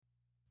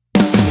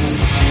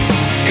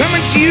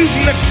you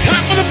from the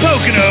top of the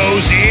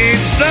Poconos,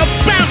 it's The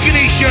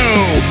Balcony Show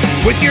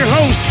with your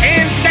host,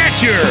 Ann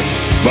Thatcher,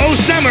 Bo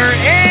Summer,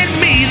 and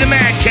me, the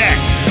Mad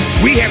Cat.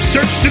 We have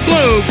searched the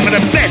globe for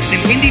the best in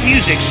indie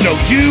music, so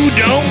you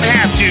don't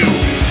have to.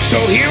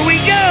 So here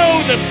we go,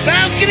 The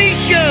Balcony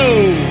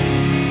Show.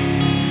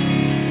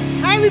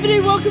 Hi, everybody.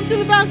 Welcome to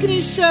The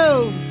Balcony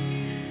Show.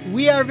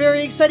 We are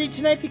very excited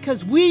tonight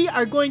because we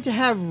are going to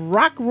have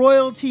rock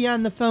royalty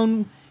on the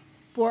phone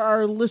for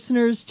our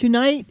listeners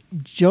tonight.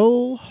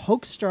 Joe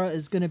Hoekstra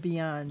is going to be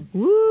on.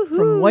 Woo-hoo.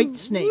 From White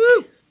Snake.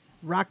 Woo.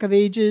 Rock of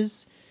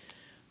Ages.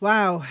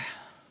 Wow,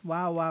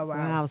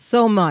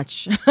 so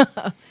much.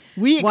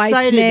 We White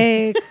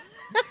excited.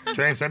 Snake.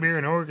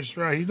 Trans-Siberian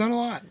Orchestra. He's done a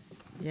lot.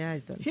 Yeah,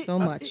 he's done so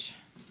much.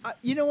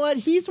 You know what?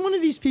 He's one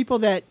of these people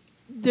that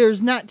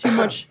there's not too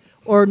much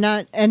or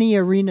not any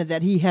arena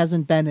that he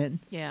hasn't been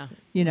in. Yeah.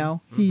 You know,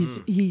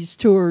 he's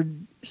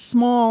toured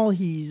small.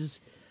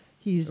 He's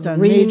done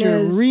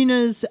major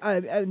arenas.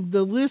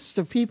 The list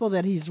of people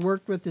that he's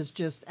worked with is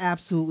just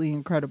absolutely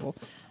incredible.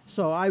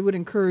 So I would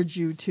encourage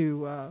you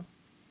to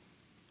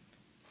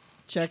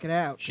check it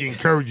out. She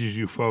encourages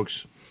you,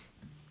 folks.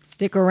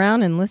 Stick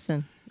around and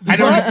listen.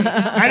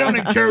 I don't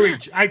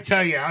encourage. I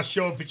tell you, I'll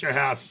show up at your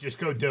house. Just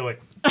go do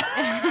it.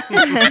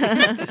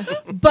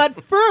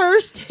 But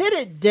first, hit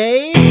it,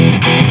 Dave.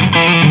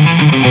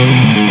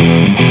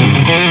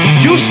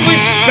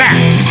 Useless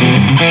facts.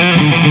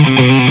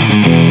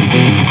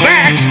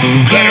 Facts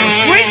that are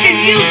freaking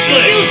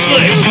useless.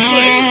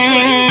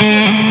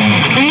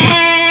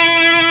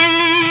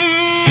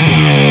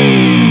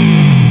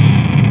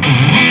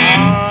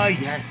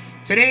 Yes.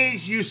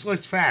 Today's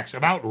useless facts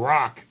about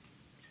rock.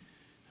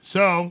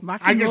 So,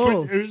 Rock I and guess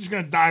roll. we're just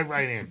going to dive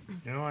right in.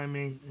 You know what I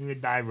mean? We're going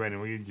to dive right in.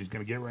 We're just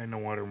going to get right in the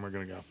water and we're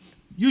going to go.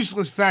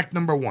 Useless fact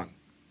number 1.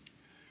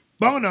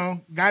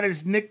 Bono got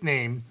his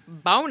nickname.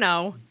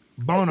 Bono.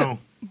 Bono.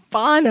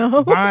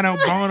 Bono. Bono.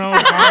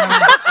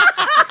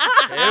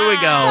 There we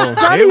go.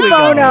 Sonny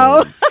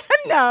Bono.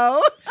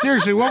 No.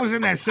 Seriously, what was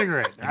in that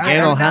cigarette?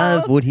 I'll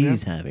have what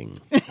he's having.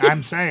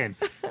 I'm saying.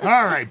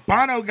 All right.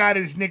 Bono got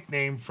his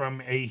nickname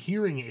from a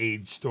hearing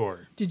aid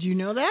store. Did you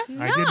know that?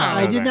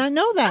 I did not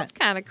know that. That's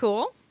kind of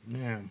cool.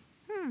 Yeah.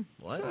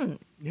 What?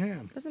 Yeah.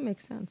 Doesn't make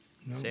sense.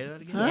 Say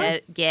that again. Huh?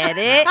 Get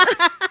it?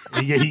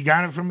 He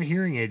got it from a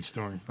hearing aid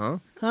store. Huh?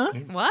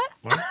 What?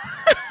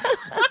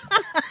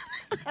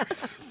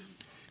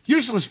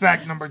 Useless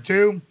fact number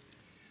 2.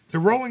 The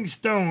Rolling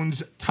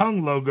Stones'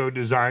 tongue logo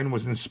design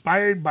was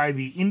inspired by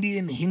the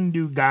Indian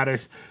Hindu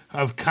goddess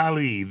of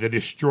Kali, the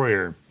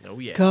destroyer. Oh,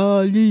 yeah.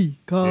 Kali.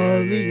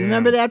 Yeah.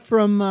 Remember that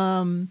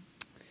from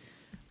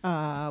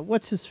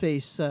what's his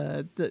face?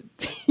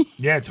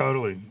 Yeah,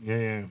 totally.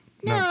 Yeah.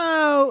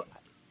 No,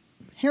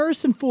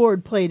 Harrison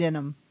Ford played in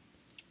them.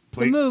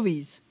 The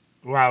movies.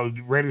 Wow,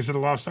 Raiders of the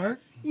Lost Ark?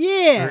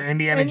 Yeah. Or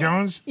Indiana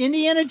Jones?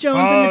 Indiana Jones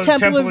and the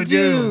Temple of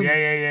Doom.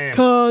 Yeah.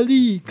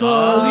 Kali.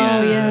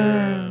 Oh,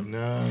 yeah.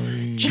 No.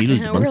 Chilled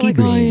We're monkey like,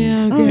 oh,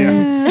 brains.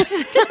 yeah.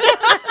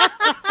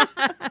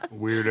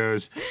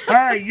 Weirdos. All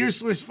right,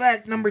 useless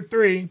fact number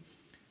 3.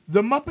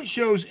 The Muppet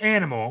Show's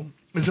animal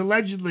is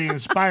allegedly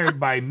inspired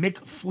by Mick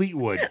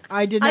Fleetwood.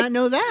 I did not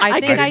know that. I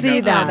think I see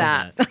did know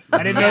that. that.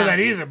 I didn't know that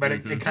either, but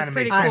it kind of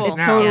Pretty makes sense cool.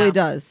 now. Totally Yeah.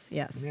 does.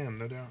 Yes. Yeah,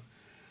 no doubt.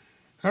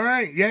 All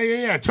right,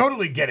 yeah.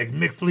 Totally get it.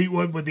 Mick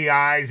Fleetwood with the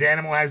eyes.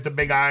 Animal has the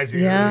big eyes.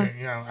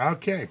 Yeah.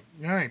 Okay.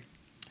 All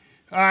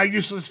right.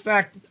 Useless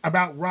fact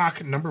about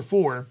rock number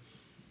 4.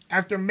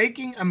 After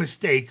making a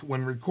mistake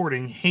when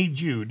recording Hey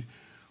Jude,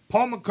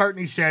 Paul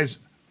McCartney says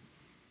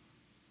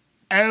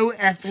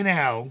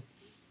O-F-N-L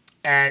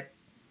at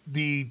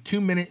the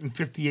 2-minute and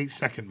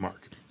 58-second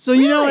mark. So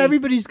you know Really?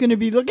 everybody's going to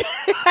be looking.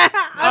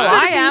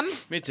 I am.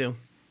 Me too.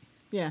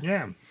 Yeah.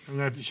 Yeah, I'm going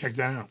to have to check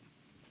that out.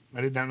 I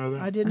did not know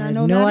that. I did I not have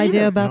know no that idea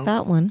either. about No.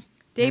 that one.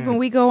 Dave, Yeah. when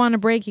we go on a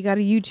break, you got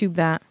to YouTube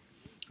that.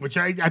 Which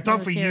I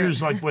thought for hear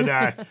years, it. like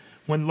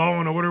when Law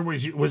and Order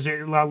was it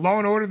Law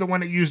and Order the one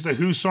that used the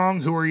Who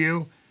song, Who Are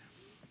You?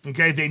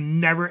 Okay, they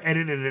never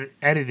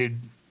edited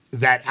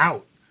that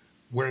out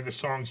where the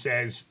song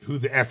says, Who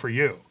the F are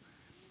you?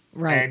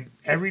 Right. And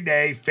every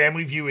day,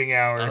 family viewing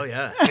hour. Oh,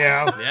 yeah. You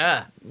know,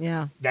 Yeah.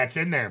 Yeah. that's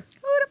in there.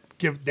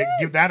 Give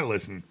that a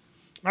listen.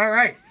 All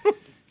right.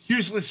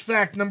 Useless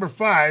fact number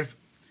 5.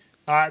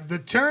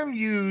 The term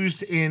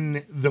used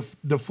in the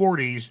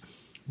 40s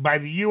by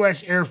the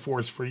U.S. Air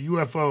Force for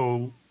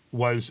UFO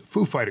was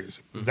Foo Fighters.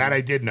 That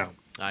I did know.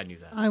 I knew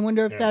that. I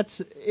wonder if Yeah.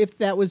 if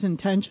that was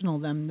intentional.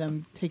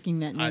 Them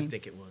taking that name. I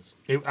think it was.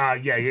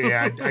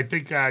 Yeah. I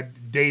think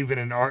Dave in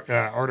an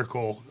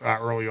article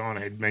early on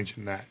had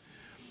mentioned that.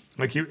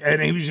 Like he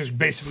was just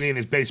basically in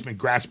his basement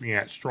grasping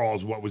at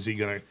straws. What was he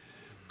going to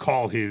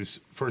call his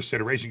first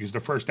iteration? Because the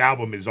first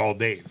album is all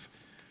Dave.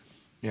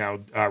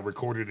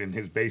 Recorded in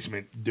his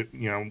basement.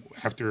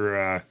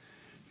 After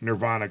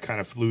Nirvana kind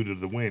of flew to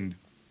the wind.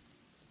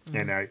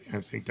 And I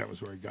think that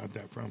was where I got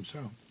that from. So,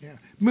 yeah.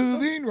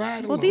 Moving right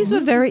along. Well, these were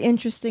very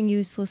interesting,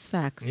 useless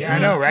facts. Yeah, I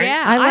know, right?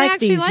 Yeah, I like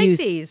actually these, like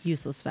these.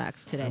 useless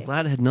facts today. I'm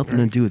glad it had nothing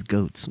to do with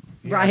goats.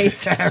 Right.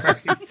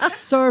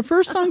 So our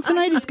first song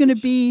tonight is going to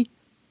be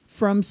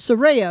from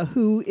Soraya,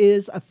 who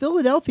is a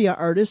Philadelphia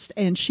artist,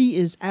 and she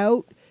is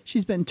out.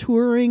 She's been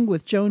touring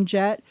with Joan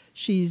Jett.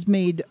 She's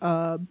made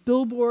a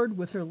Billboard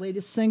with her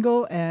latest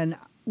single, and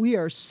we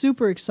are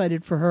super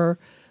excited for her.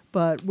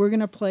 But we're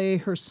going to play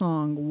her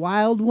song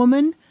Wild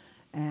Woman,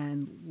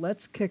 and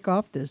let's kick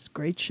off this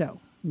great show.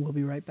 We'll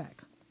be right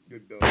back.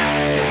 Good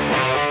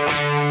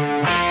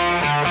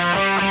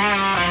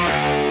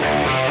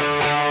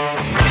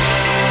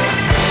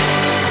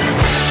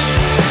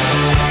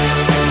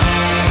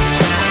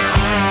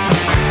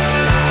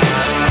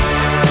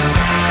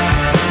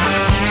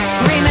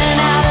Screaming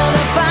out of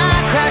the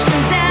fire,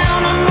 crashing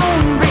down a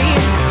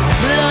moonbeam,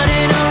 blood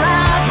in her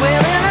eyes,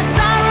 wailing a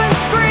siren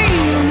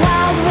scream.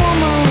 Wild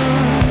woman,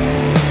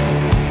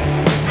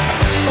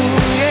 oh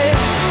yeah.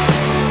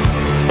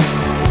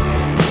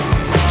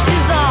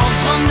 She's all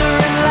thunder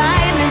and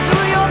lightning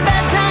through your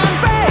bedtime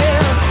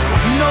prayers.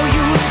 No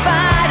use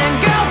fighting,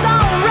 girls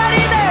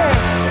already there.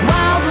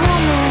 Wild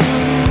woman,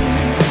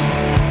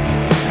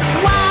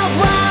 wild,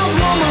 wild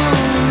woman,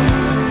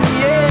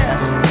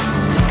 yeah.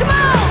 Come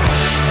on.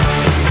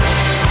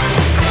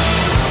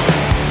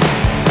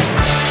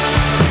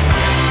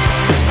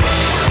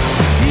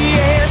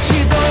 Yeah,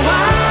 she's a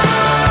wild,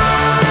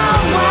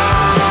 wild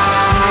woman.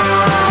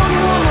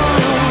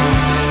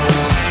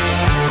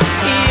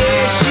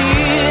 Yeah, she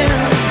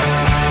is.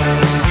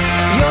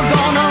 You're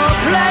gonna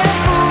play a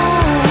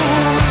fool,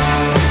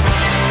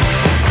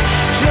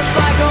 just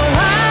like a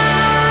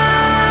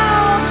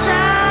wild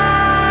child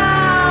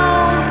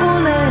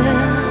bullet.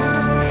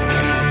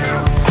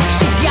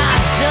 She got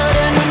dirt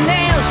in her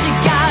nails, she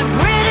got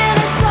grit in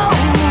her soul,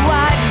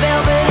 white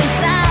velvet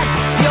inside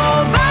your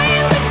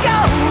veins that go.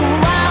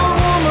 Wild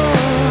woman,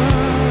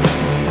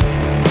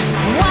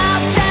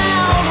 wild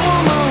child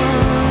woman,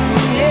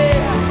 yeah.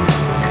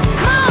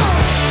 Come on.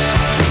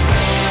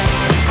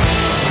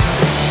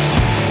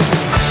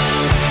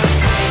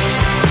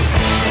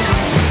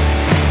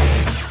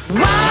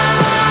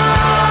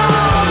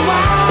 Wild,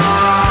 wild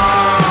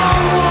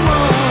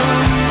woman,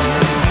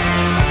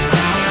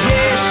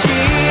 yeah, she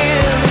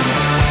is.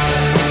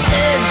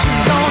 Said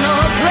you're gonna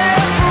play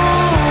a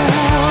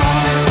fool,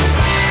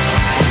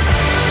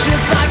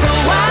 just like a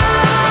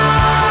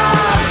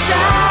wild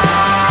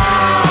child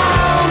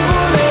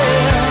bullet,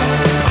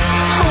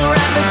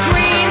 right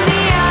between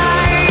the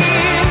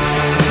eyes.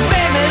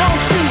 Baby,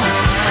 don't you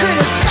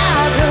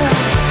criticize her,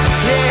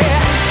 yeah,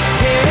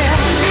 yeah.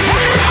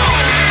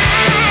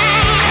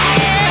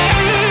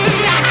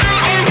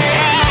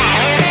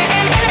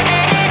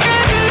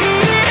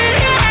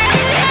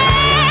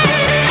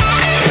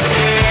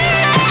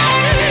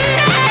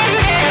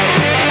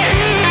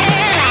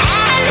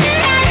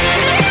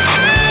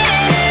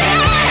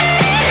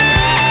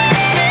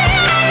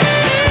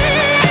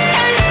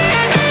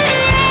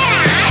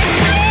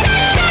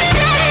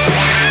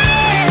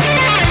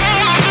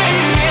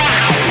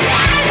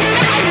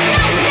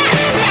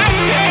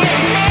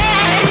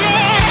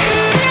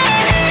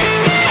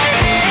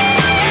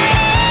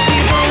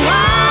 She's a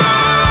wild,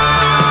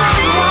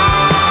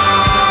 wild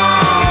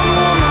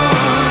woman.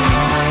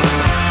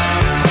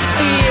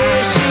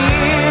 Yeah, she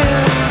is.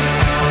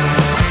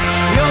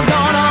 You're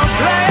gonna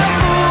play a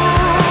fool,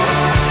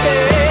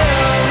 yeah,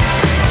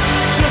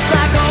 just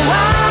like a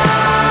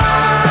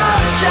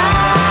wild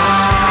child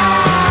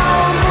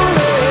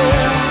bullet.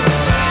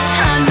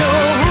 I know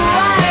who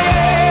I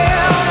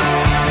am,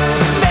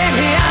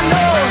 baby. I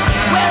know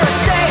where I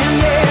stand,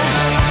 yeah,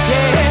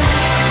 yeah.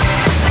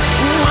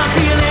 I'm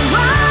feeling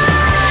wild.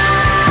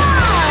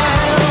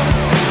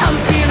 I'm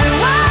feeling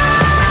wild.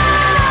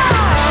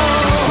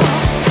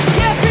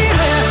 Yeah,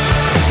 feeling.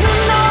 You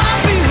know I'm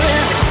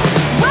feeling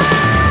wild.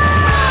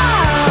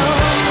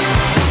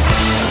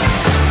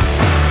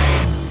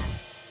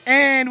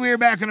 And we're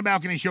back on the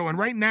Balcony Show, and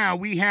right now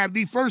we have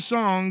the first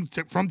song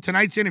from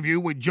tonight's interview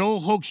with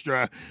Joel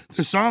Hoekstra.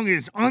 The song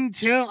is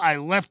Until I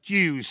Left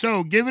You.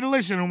 So give it a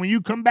listen, and when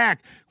you come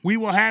back, we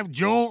will have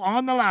Joel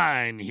on the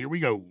line. Here we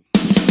go.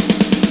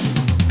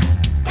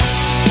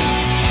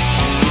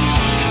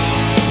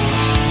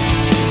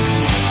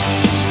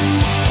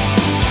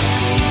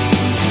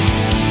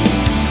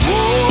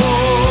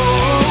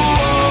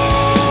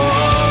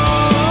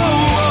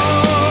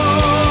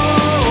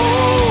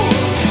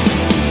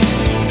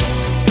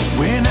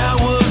 When I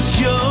was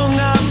young,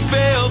 I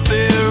felt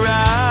their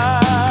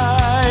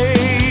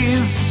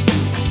eyes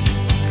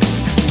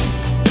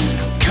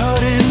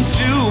cut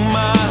into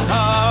my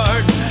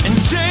heart and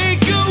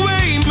take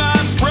away my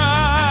pride.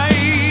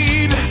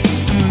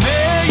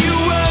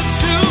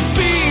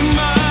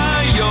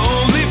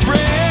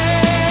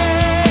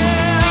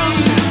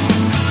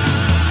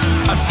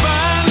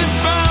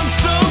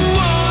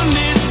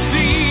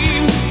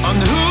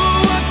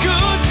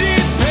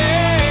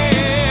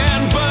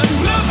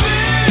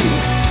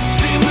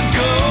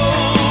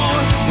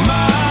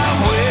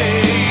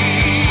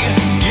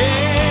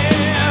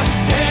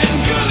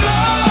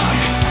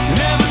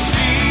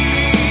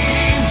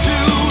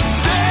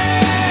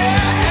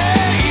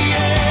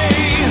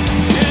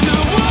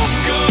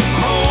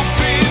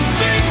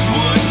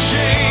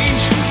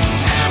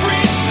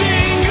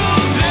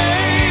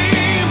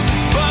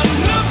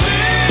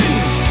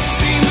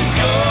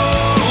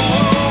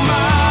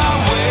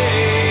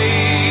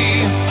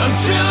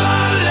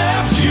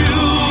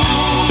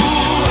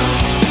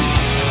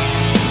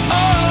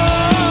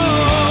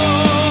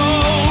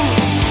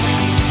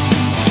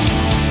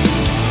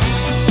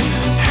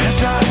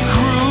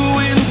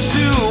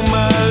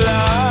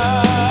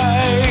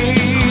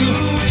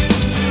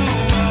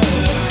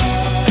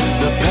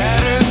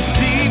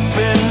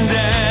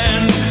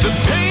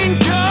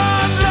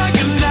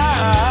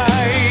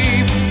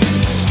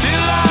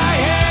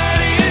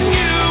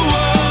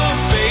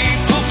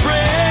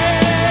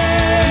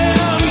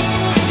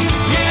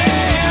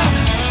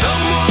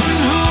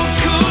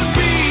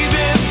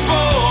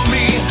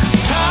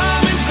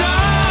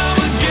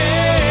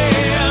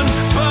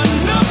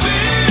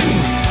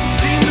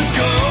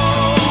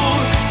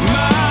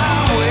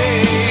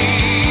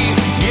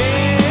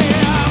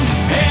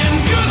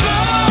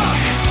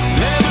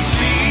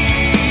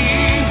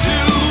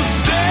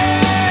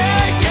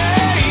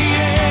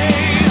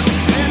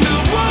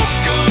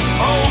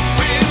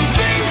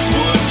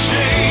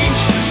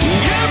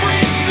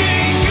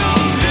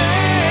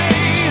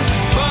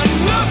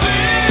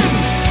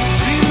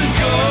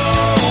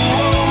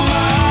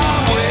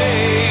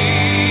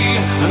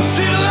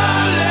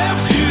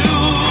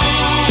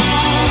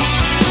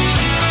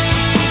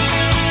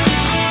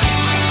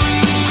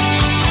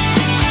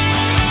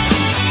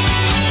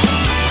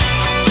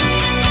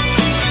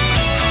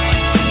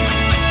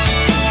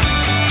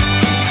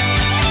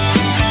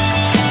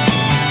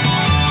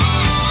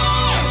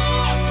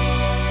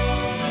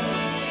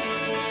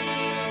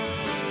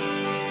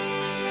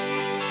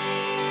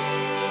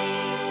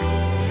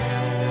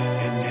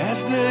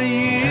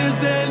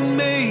 that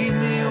made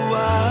me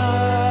wise.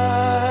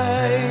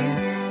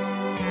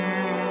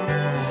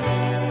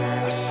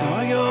 I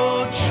saw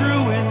your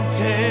true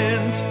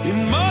intent,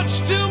 and much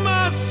to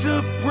my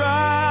surprise,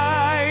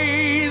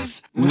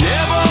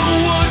 never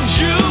would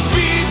you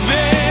be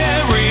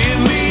there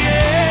in the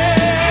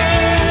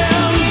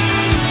end.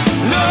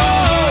 No,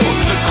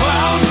 the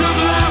clouds of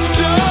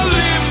laughter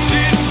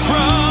lifted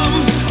from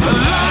a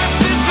life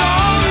that's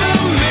on the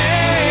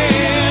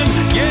mend.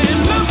 Yeah,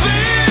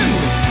 nothing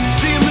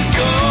seemed to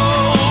go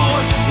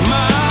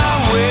my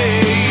way.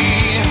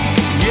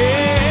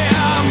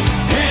 Yeah,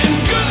 and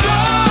good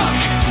luck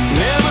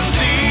never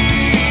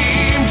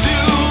seemed to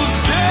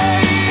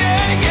stay.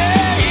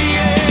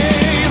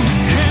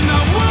 And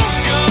I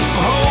woke up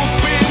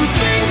hoping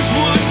things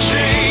would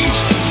change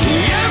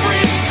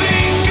every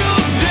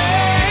single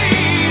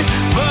day,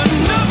 but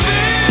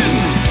nothing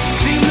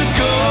seemed to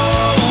go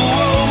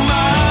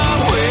my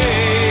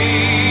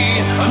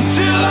way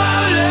until I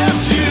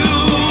left you.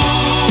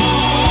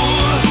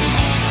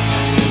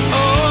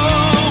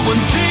 Oh,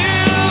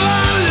 until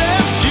I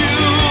left you.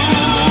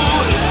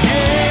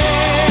 Yeah,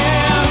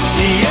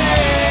 yeah,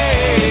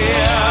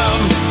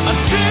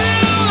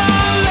 until I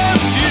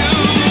left you.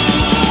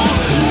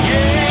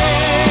 Yeah,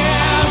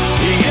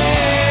 yeah,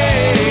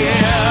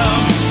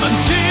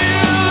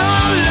 until I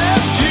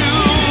left you.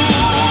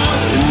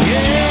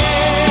 Yeah,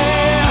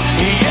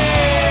 yeah,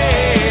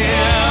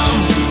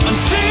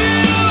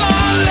 until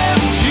I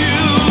left you.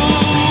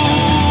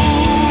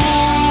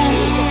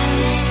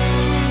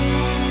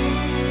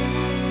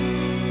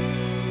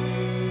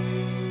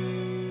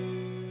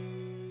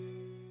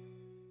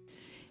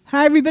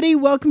 Hi, everybody.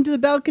 Welcome to the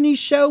Balcony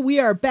Show. We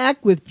are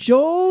back with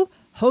Joel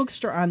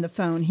Hoekstra on the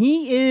phone.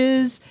 He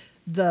is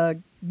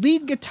the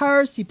lead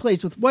guitarist. He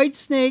plays with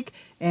Whitesnake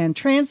and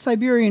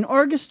Trans-Siberian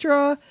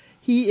Orchestra.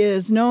 He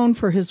is known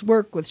for his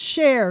work with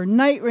Cher,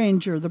 Night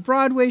Ranger, the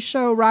Broadway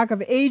show, Rock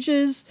of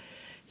Ages.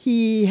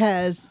 He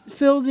has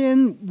filled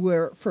in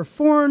for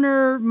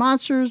Foreigner,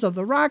 Monsters of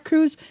the Rock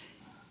Cruise.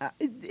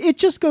 It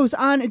just goes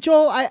on.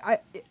 Joel,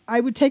 I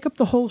would take up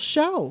the whole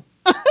show.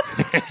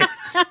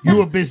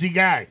 You a busy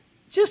guy.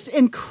 Just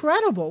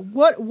incredible.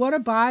 What a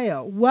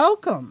bio.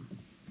 Welcome.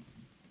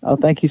 Oh,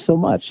 thank you so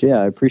much.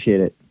 Yeah, I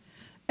appreciate it.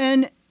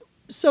 And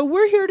so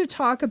we're here to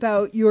talk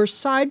about your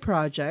side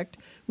project,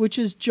 which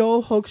is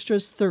Joel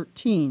Hoekstra's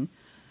 13.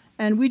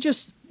 And we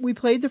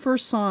played the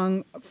first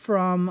song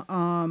from,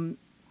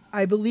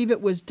 I believe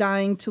it was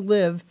Dying to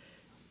Live,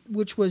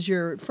 which was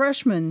your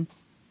freshman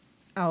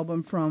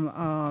album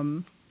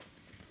from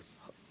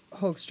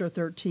Hoekstra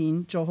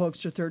 13, Joel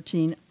Hoekstra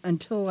 13,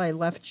 Until I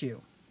Left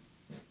You.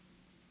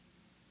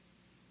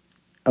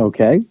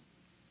 Okay.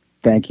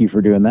 Thank you for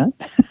doing that.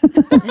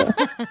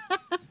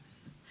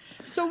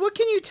 So what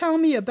can you tell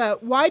me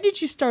about, why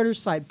did you start a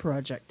side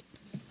project?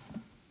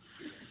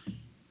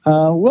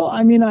 Well,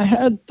 I mean, I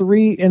had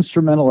 3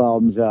 instrumental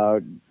albums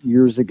out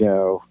years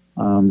ago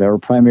that were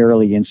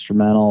primarily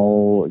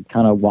instrumental,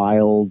 kind of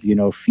wild,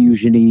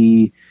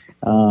 fusion-y,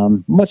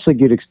 much like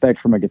you'd expect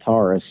from a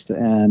guitarist.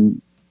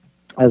 And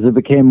as it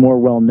became more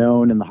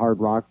well-known in the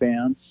hard rock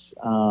bands,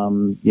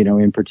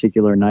 in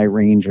particular Night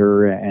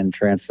Ranger and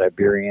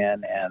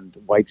Trans-Siberian and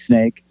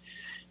Whitesnake,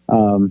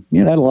 I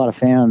had a lot of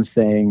fans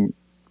saying,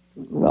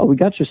 well, we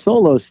got your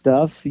solo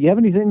stuff. You have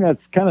anything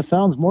that kind of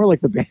sounds more like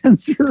the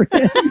bands you're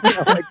in?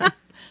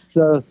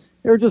 So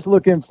they were just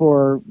looking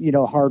for,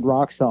 hard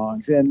rock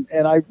songs. And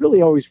I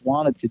really always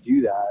wanted to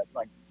do that,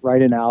 like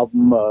write an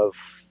album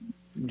of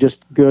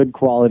just good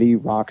quality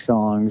rock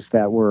songs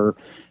that were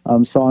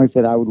songs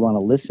that I would want to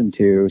listen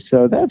to.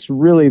 So that's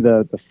really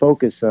the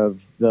focus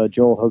of the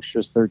Joel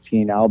Hoekstra's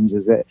 13 albums,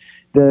 is that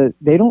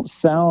they don't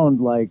sound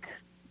like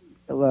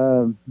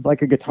a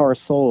guitar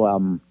solo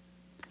album.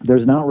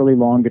 There's not really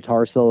long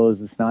guitar solos.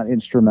 It's not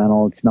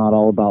instrumental. It's not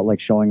all about like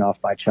showing off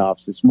my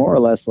chops. It's more or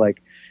less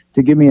like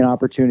to give me an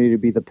opportunity to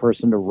be the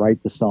person to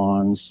write the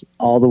songs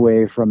all the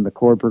way from the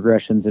chord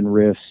progressions and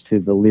riffs to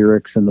the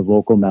lyrics and the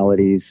vocal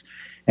melodies,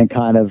 and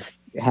kind of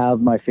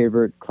have my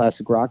favorite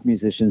classic rock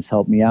musicians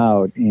help me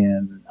out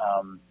in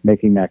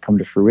making that come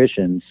to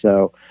fruition.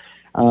 So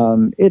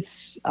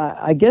it's,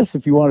 I guess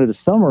if you wanted to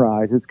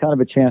summarize, it's kind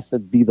of a chance to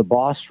be the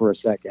boss for a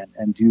second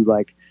and do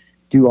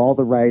all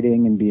the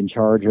writing and be in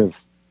charge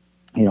of,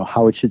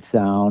 how it should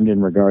sound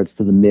in regards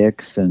to the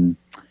mix and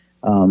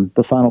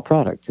the final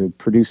product, to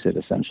produce it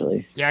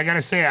essentially. Yeah, I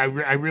gotta say,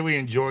 I really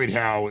enjoyed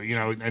how,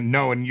 and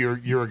knowing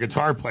you're a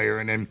guitar player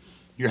and then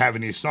you're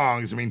having these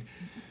songs. I mean,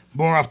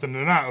 more often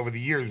than not, over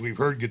the years, we've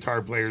heard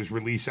guitar players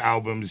release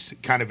albums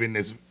kind of in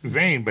this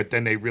vein, but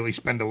then they really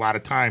spend a lot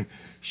of time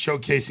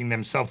showcasing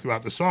themselves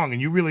throughout the song. And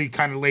you really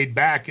kind of laid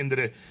back into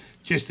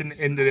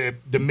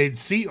the mid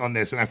seat on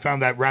this, and I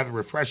found that rather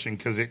refreshing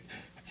because it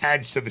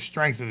adds to the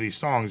strength of these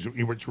songs,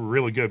 which were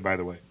really good, by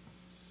the way.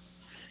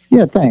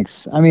 Yeah,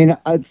 thanks. I mean,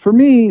 for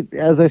me,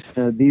 as I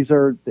said,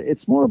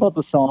 it's more about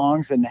the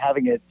songs and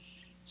having it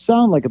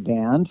sound like a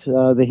band.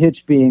 The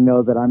hitch being,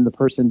 though, that I'm the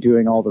person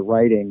doing all the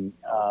writing.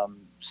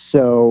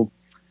 So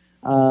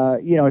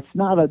it's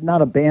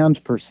not a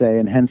band per se,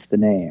 and hence the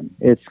name.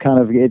 It's kind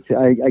of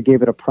I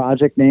gave it a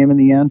project name in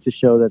the end to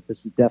show that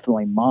this is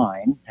definitely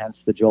mine,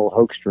 hence the Joel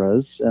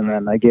Hoekstras. And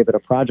then I gave it a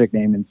project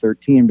name in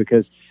 13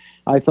 because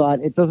I thought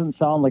it doesn't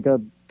sound like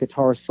a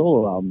guitar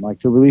solo album. Like,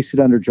 to release it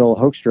under Joel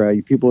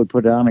Hoekstra, people would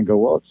put it on and go,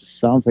 well, it just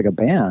sounds like a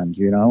band,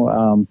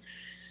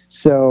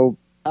 So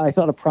I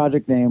thought a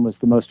project name was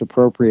the most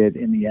appropriate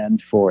in the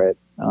end for it.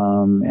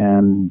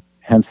 And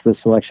hence the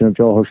selection of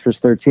Joel Hoekstra's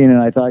 13.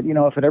 And I thought,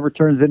 if it ever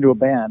turns into a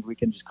band, we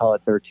can just call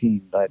it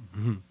 13. But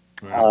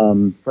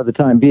for the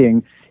time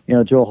being,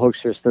 Joel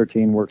Hoekstra's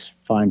 13 works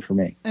fine for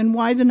me. And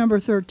why the number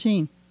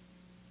 13?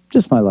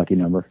 Just my lucky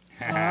number.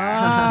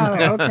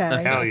 Oh,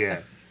 okay. Hell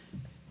yeah.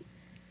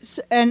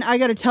 And I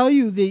got to tell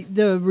you,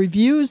 the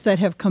reviews that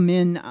have come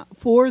in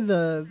for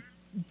the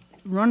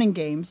running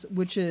games,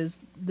 which is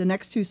the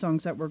next two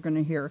songs that we're going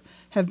to hear,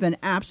 have been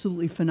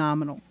absolutely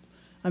phenomenal.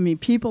 I mean,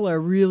 people are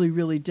really,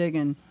 really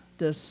digging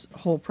this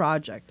whole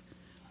project.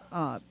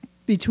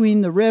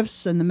 Between the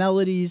riffs and the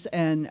melodies,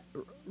 and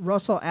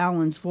Russell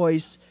Allen's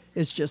voice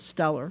is just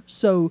stellar.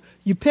 So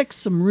you picked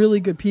some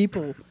really good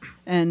people.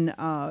 And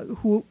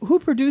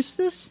who produced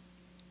this?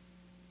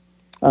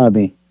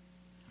 Me.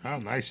 Oh,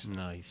 nice.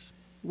 Nice.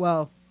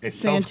 Well, A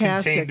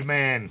fantastic. self-contained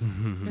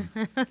man.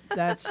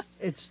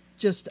 It's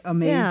just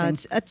amazing. Yeah,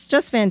 it's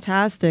just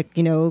fantastic.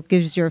 It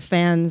gives your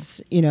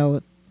fans,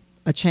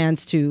 a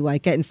chance to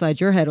like get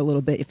inside your head a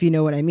little bit, if you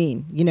know what I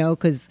mean.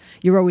 Because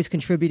you're always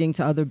contributing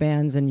to other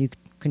bands, and you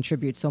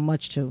contribute so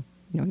much to,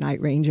 Night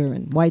Ranger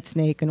and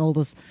Whitesnake and all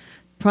those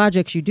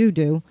projects you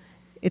do.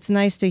 It's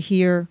nice to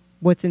hear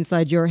what's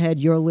inside your head,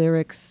 your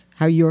lyrics,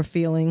 how you're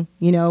feeling,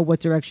 what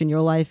direction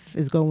your life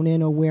is going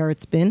in or where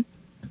it's been.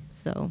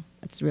 So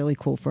it's really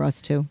cool for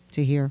us to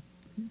hear.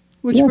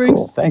 Which brings,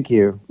 cool. Thank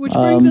you. Which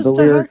brings us the to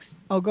lyrics.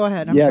 Oh, go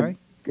ahead. I'm sorry.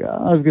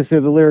 I was going to say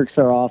the lyrics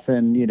are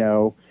often,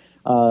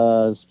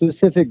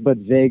 specific but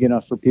vague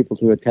enough for people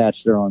to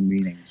attach their own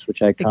meanings,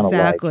 which I kind of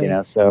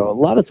like. So a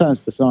lot of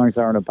times the songs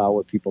aren't about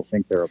what people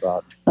think they're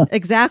about.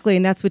 Exactly,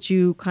 and that's what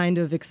you kind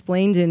of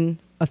explained in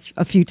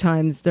a few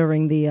times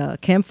during the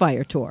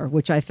Campfire tour,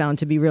 which I found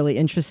to be really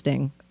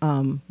interesting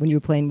when you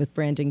were playing with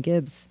Brandon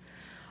Gibbs.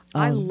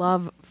 I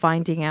love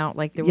finding out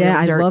like the Yeah,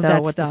 I real dirt, love though,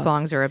 that what the stuff.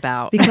 songs are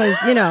about. Because,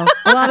 a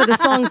lot of the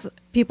songs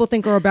people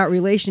think are about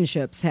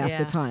relationships half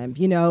Yeah. the time,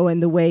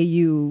 and the way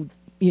you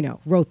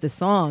wrote the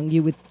song,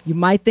 you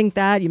might think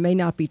that, you may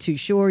not be too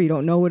sure, you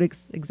don't know what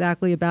it's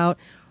exactly about.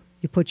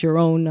 You put your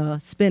own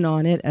spin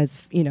on it as,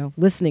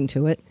 listening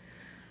to it.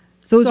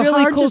 So it was So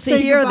really hard cool to to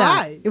say hear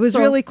goodbye. that. It was So-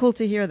 really cool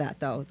to hear that,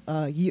 though,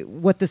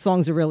 what the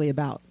songs are really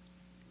about.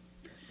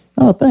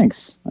 Oh, thanher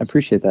I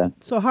appreciate that.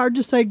 So Hard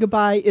to Say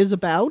Goodbye is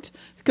about,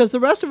 because the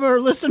rest of our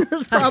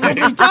listeners probably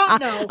don't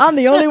know. I'm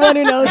the only one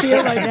who knows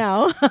here right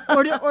now.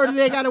 or do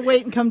they got to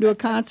wait and come to a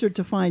concert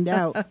to find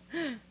out?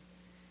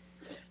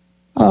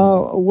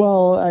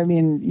 Well, I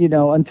mean,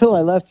 Until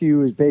I Left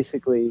You is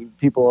basically,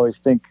 people always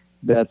think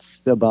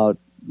that's about,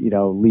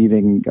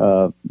 leaving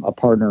a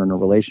partner in a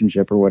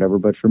relationship or whatever.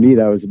 But for me,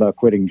 that was about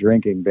quitting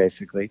drinking,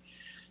 basically.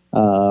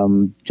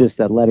 Just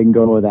that letting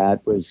go of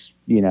that was,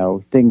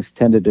 things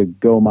tended to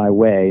go my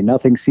way.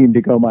 Nothing seemed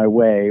to go my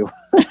way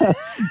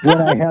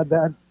when I had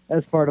that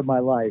as part of my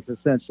life,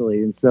 essentially.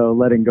 And so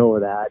letting go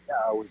of that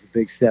was a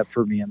big step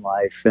for me in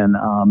life.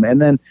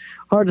 And then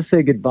Hard to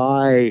Say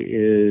Goodbye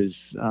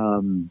is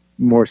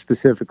more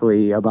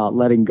specifically about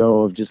letting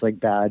go of just like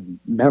bad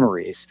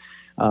memories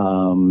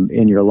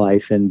in your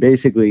life, and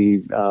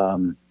basically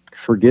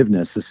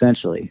forgiveness,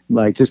 essentially,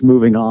 like just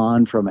moving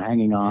on from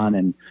hanging on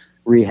and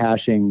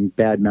rehashing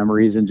bad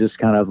memories and just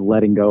kind of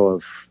letting go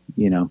of,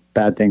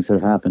 bad things that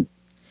have happened.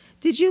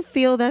 Did you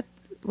feel that,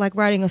 like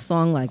writing a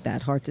song like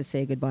that, Hard to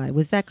Say Goodbye,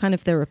 was that kind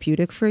of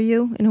therapeutic for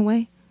you in a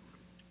way?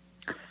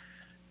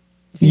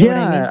 If you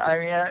know what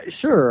I mean?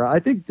 Sure.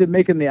 I think that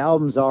making the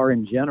albums are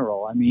in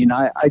general. I mean,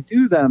 I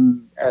do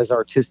them as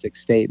artistic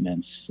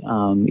statements,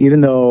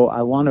 even though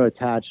I want to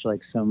attach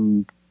like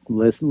some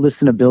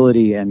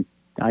listenability and,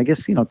 I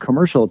guess,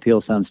 commercial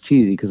appeal sounds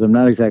cheesy because I'm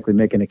not exactly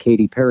making a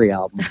Katy Perry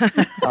album,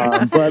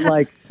 but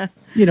like,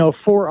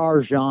 for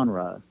our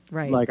genre,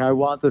 Right. like I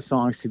want the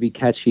songs to be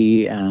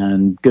catchy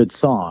and good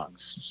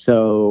songs.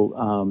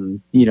 So,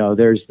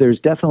 there's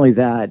definitely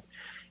that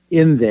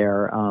in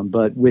there.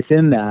 But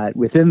within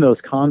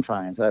those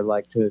confines, I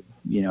like to,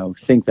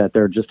 think that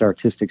they're just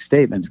artistic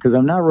statements, because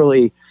I'm not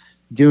really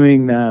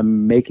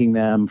making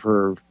them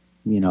for,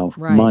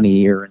 Right.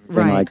 money or anything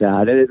Right. like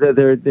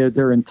that.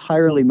 They're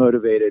entirely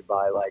motivated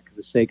by like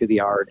the sake of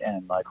the art,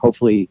 and like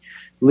hopefully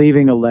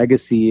leaving a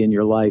legacy in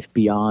your life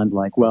beyond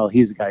like, well,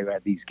 he's the guy who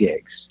had these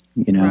gigs,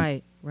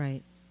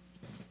 Right.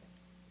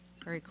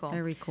 Very cool.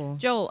 Very cool.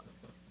 Joel,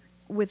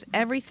 with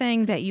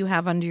everything that you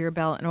have under your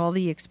belt and all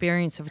the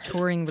experience of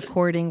touring,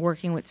 recording,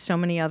 working with so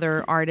many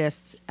other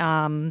artists,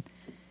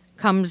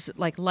 comes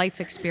like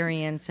life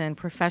experience and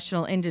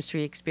professional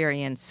industry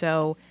experience.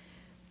 So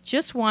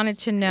just wanted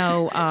to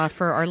know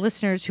for our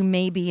listeners who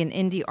may be an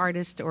indie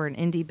artist or an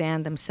indie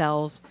band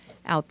themselves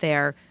out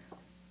there,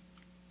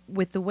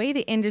 with the way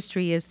the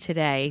industry is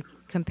today,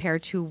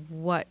 compared to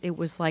what it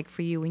was like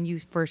for you when you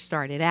first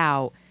started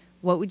out,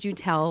 what would you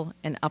tell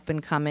an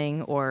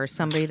up-and-coming or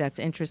somebody that's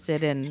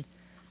interested in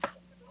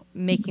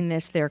making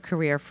this their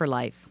career for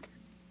life?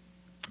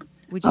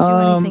 Would you do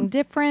anything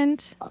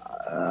different?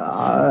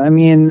 I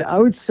mean, I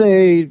would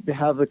say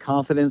have the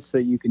confidence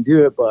that you can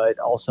do it, but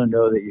also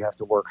know that you have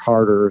to work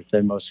harder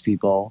than most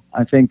people.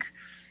 I think,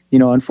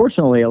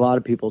 unfortunately, a lot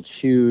of people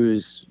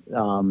choose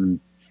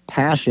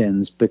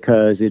passions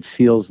because it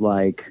feels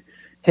like,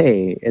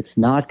 hey, it's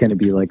not going to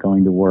be like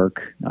going to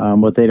work.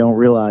 What they don't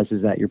realize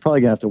is that you're probably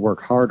going to have to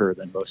work harder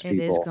than most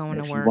people. It is going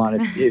if to you work. want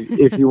it,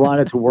 if you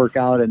want it to work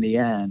out in the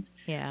end.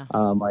 Yeah.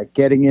 Like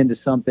getting into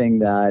something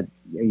that,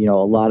 a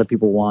lot of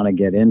people want to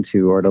get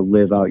into or to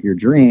live out your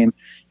dream,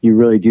 you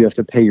really do have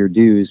to pay your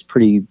dues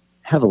pretty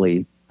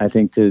heavily, I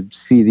think, to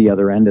see the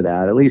other end of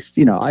that. At least,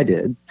 I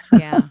did.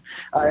 Yeah.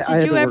 I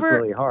had to work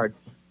really hard.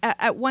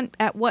 At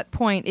what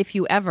point, if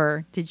you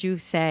ever, did you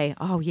say,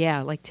 oh,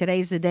 yeah, like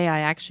today's the day I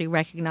actually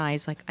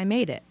recognize, like, I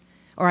made it,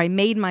 or I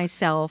made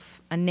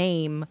myself a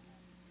name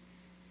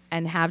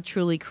and have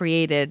truly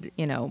created,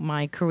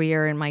 my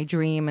career and my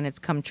dream, and it's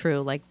come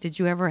true? Like, did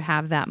you ever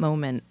have that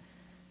moment?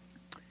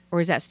 Or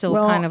is that still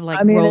kind of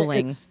like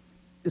rolling?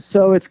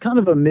 It's kind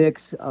of a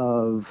mix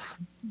of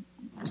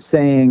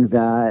saying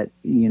that,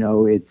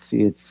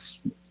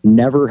 it's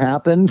never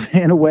happened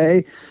in a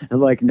way,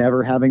 like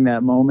never having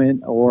that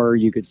moment, or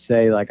you could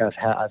say like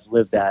I've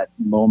lived that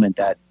moment,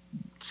 that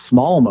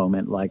small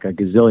moment, like a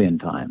gazillion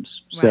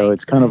times. So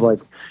it's kind of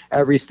like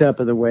every step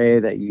of the way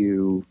that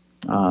you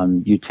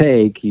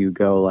take, you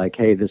go like,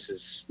 hey, this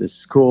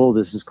is cool,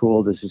 this is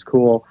cool, this is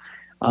cool.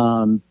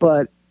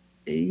 But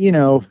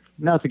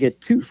not to get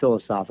too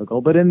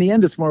philosophical, but in the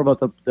end, it's more about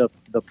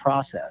the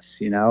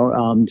process,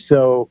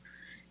 So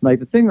like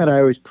the thing that I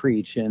always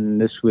preach, and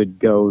this would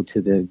go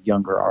to the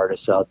younger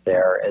artists out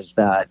there, is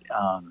that,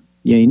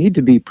 you need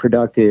to be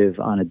productive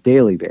on a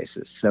daily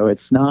basis. So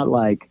it's not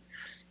like,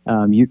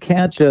 you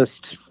can't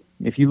just,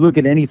 if you look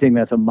at anything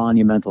that's a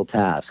monumental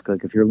task,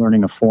 like if you're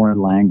learning a foreign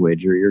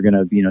language or you're going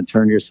to,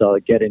 turn yourself,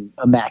 get in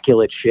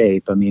immaculate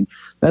shape. I mean,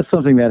 that's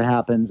something that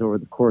happens over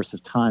the course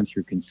of time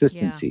through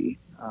consistency.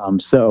 Yeah.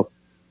 So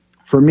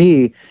for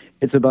me,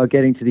 it's about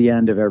getting to the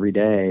end of every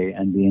day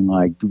and being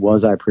like,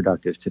 was I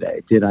productive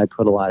today? Did I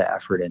put a lot of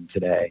effort in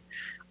today?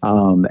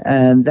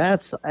 And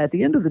that's, at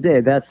the end of the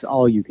day, that's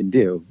all you can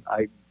do.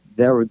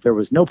 There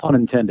was no pun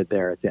intended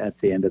there at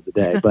the end of the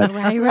day, but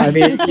right. I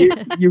mean,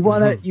 you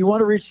want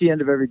to reach the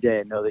end of every day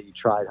and know that you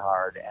tried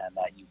hard and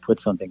that you put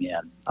something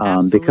in,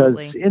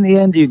 because in the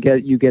end you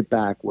get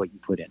back what you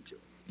put into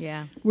it.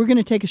 Yeah. We're going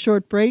to take a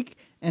short break,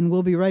 and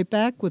we'll be right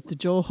back with the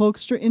Joel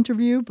Hoekstra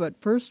interview. But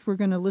first, we're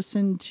going to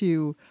listen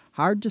to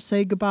Hard to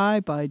Say Goodbye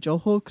by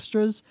Joel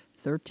Hoekstra's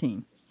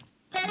 13.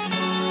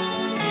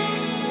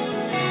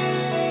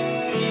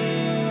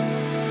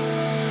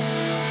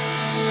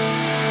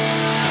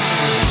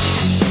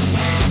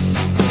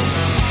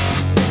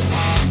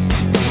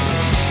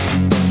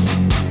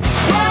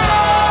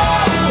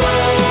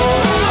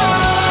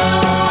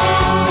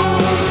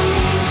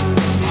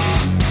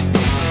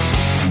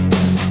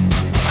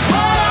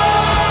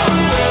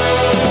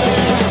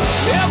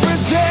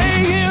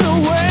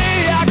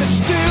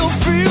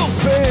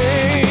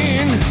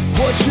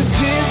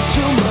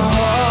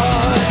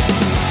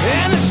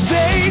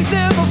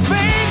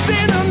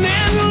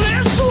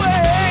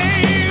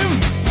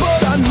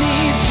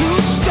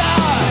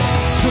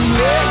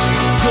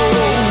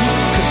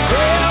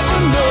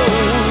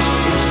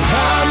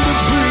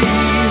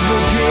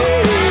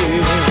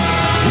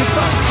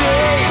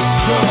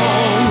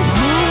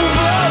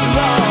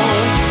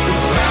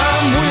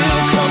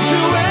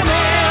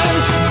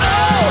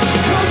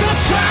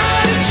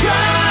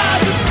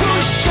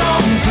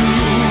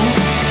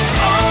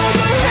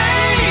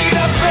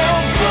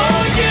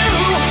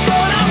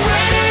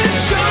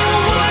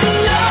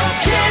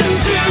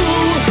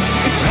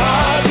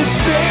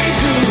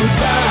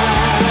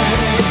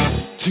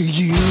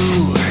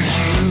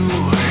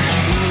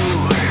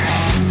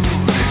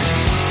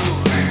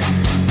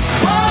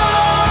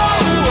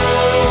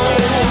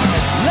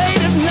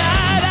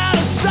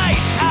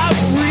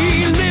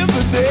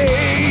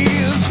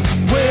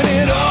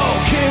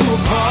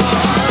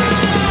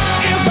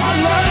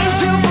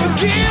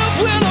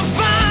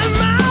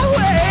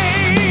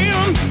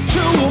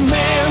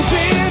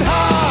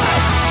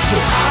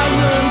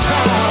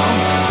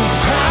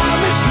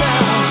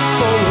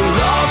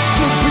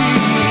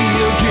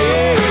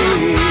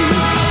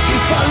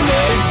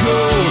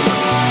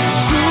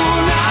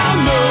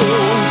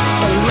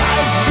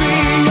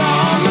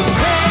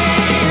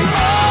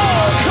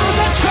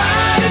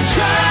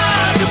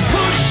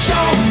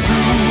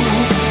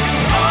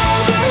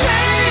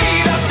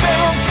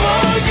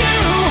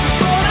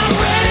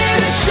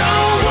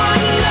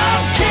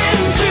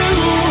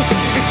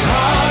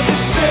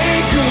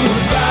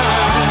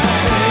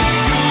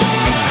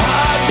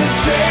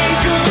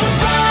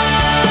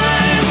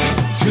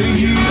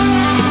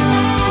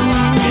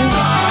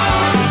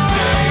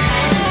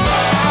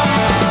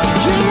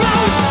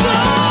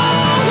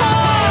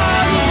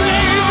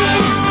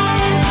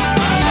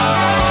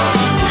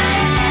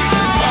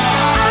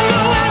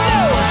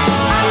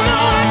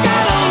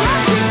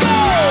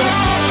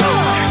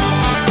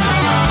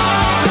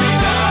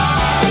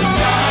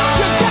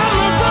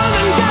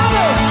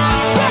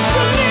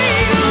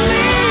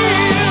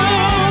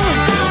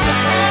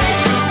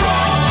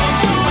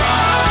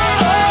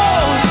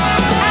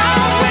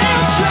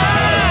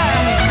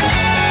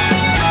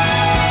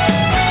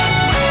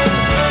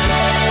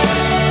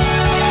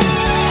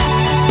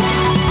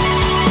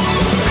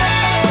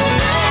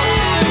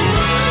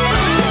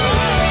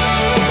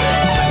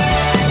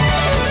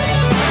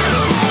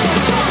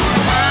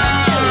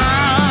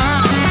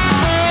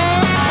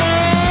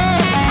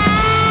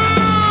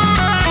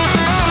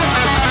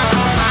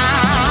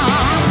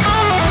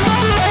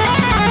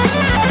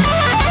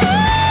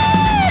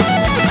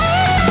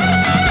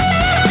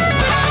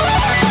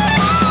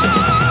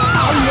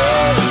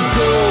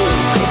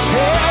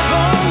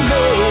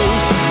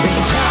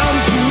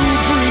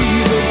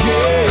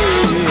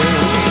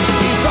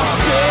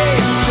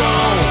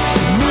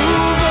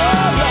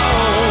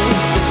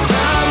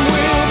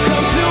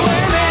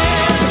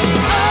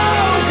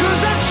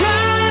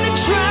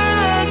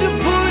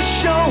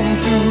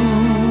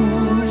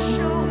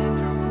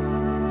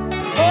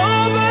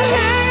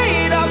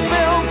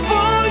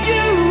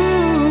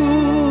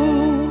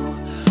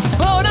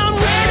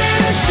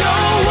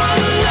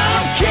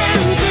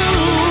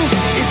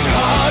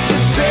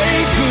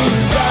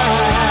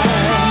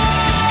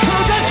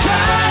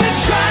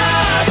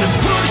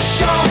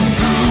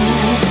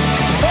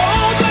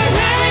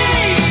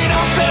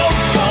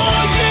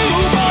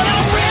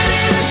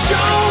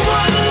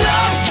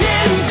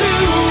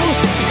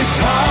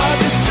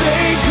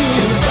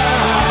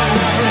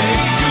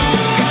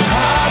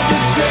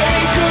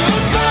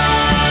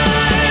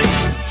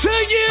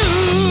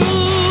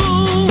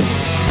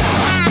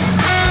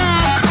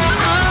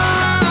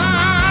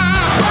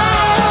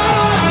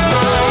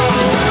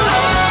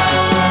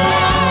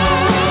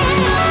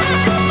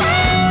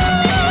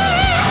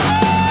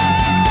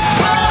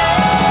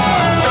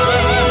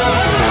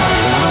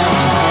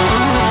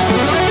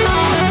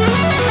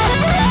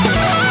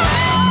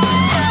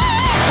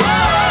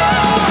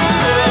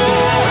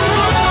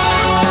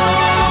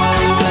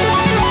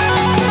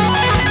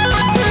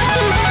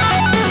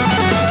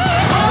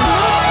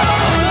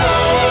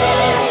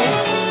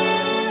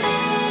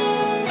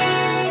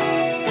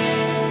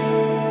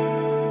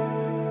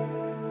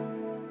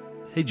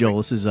 Hey,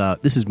 Joel. This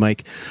is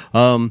Mike.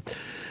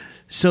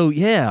 So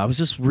yeah, I was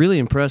just really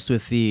impressed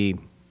with the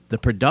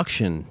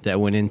production that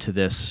went into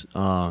this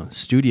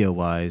studio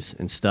wise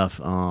and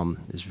stuff.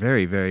 It's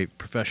very, very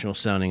professional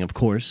sounding, of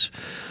course.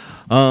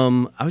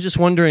 I was just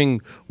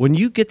wondering, when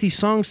you get these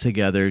songs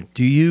together,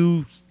 do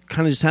you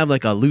kind of just have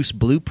like a loose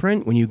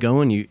blueprint when you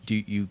go and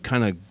you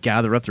kind of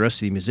gather up the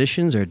rest of the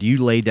musicians, or do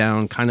you lay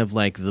down kind of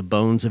like the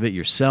bones of it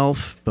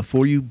yourself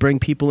before you bring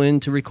people in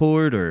to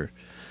record, or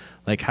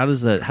like how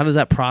does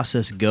that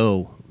process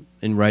go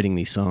in writing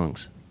these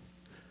songs?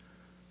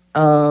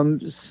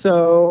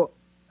 So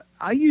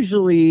I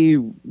usually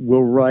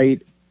will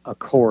write a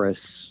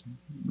chorus,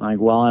 like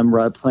while I'm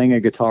playing a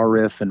guitar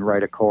riff, and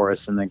write a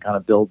chorus, and then kind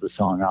of build the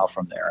song out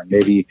from there, and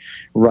maybe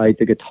write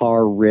the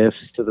guitar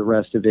riffs to the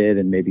rest of it,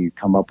 and maybe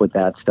come up with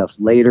that stuff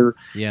later.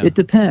 Yeah. It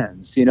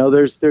depends.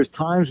 There's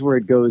times where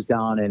it goes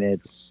down and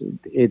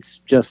it's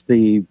just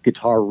the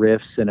guitar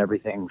riffs and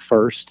everything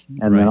first,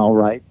 and then I'll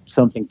write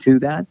something to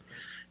that.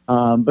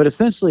 But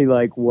essentially,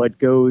 like what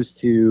goes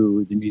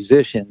to the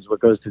musicians, what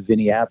goes to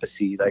Vinny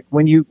Appice, like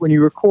when you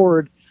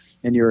record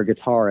and you're a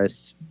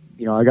guitarist,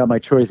 I got my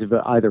choice of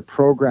either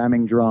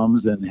programming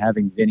drums and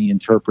having Vinny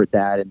interpret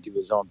that and do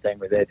his own thing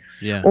with it,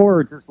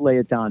 or just lay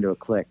it down to a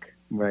click,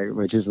 right,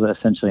 which is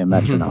essentially a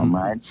metronome,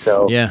 right?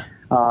 So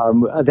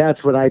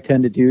that's what I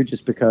tend to do,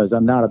 just because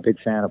I'm not a big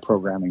fan of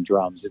programming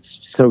drums.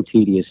 It's so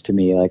tedious to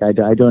me. Like I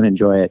don't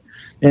enjoy it,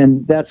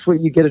 and that's what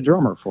you get a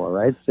drummer for,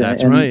 right?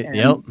 That's right.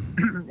 Yep.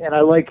 And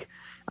I like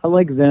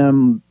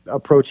them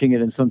approaching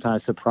it and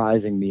sometimes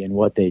surprising me in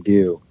what they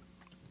do.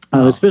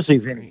 Especially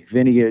Vinny.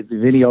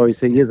 Vinny always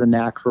said he has a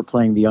knack for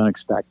playing the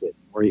unexpected,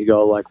 where you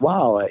go like,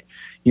 wow, I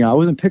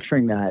wasn't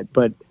picturing that,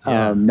 but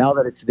now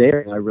that it's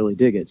there, I really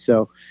dig it.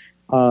 So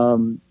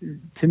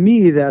to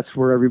me, that's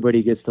where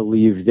everybody gets to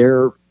leave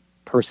their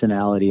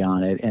personality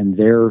on it, and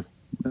their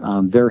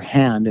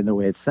hand in the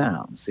way it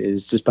sounds,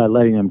 is just by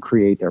letting them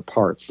create their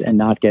parts and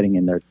not getting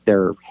in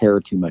their hair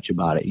too much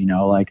about it.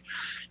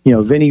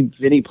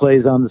 Vinny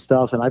plays on the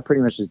stuff, and I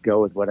pretty much just go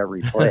with whatever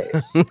he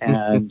plays.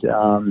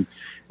 And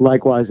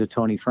likewise with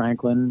Tony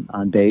Franklin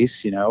on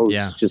bass,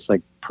 it's just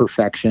like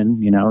perfection.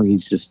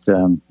 He's just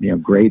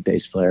great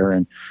bass player,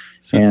 and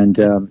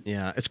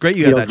it's great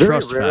you have that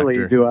trust factor. Very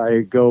rarely do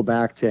I go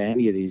back to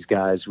any of these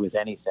guys with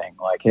anything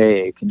like,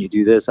 hey, can you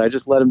do this? I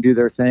just let them do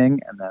their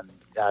thing, and then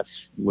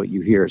that's what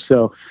you hear.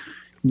 So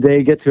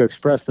they get to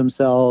express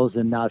themselves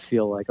and not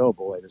feel like, oh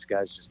boy, this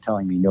guy's just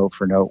telling me note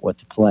for note what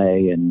to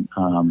play. And,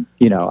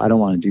 I don't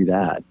want to do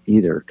that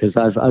either, because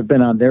I've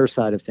been on their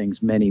side of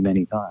things many,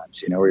 many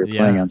times, where you're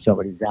playing on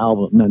somebody's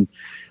album, and,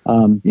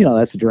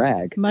 that's a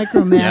drag.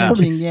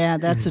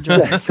 Micromanaging, that's a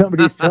drag.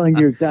 Somebody's telling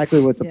you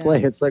exactly what to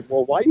play. It's like,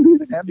 well, why do you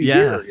even have me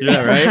here?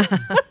 Yeah, right?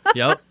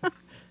 Yep.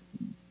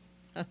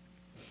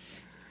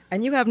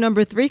 And you have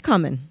number 3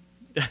 coming.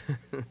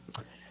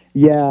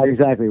 Yeah,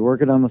 exactly.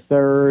 Working on the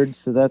 3rd.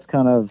 So that's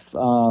kind of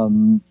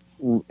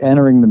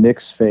entering the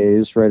mix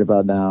phase right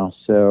about now.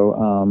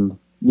 So,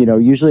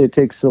 usually it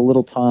takes a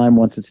little time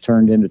once it's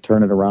turned in to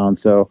turn it around.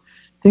 So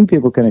I think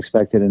people can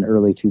expect it in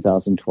early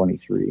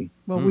 2023.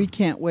 Well, we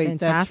can't wait.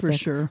 Fantastic. That's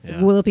for sure.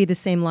 Yeah. Will it be the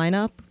same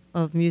lineup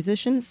of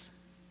musicians,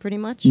 pretty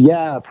much?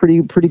 Yeah,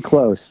 pretty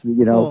close.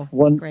 Cool.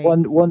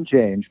 One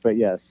change, but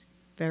yes.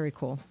 Very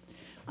cool.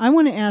 I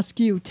want to ask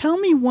you, tell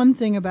me one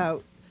thing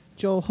about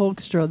Joel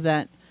Hoekstra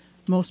that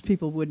most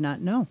people would not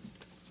know.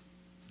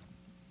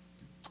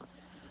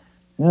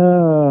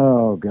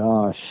 Oh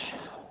gosh,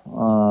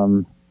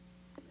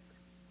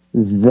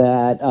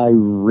 that I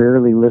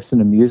rarely listen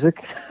to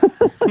music. Oh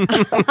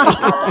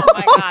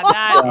my God,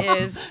 that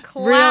is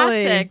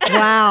classic. Really?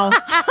 Wow.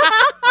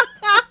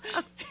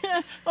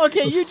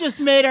 Okay, you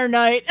just made our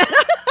night.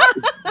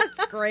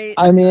 That's great.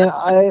 I mean,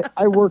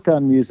 I work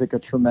on music a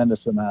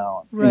tremendous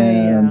amount, Right,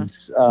 and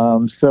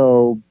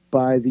so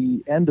by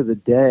the end of the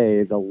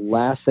day, the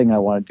last thing I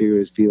want to do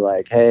is be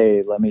like,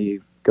 hey, let me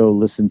go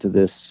listen to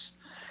this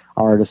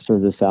artist or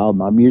this album.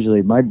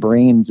 My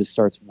brain just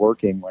starts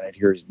working when it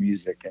hears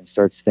music and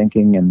starts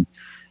thinking. And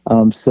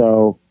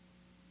so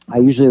I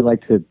usually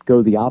like to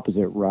go the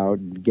opposite route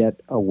and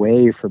get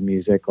away from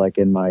music, like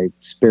in my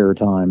spare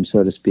time,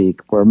 so to speak,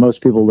 where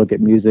most people look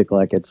at music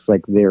like it's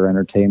like their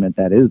entertainment.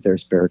 That is their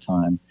spare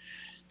time.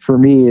 For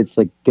me, it's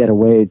like get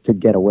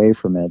away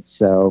from it.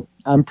 So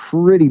I'm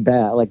pretty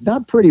bad, like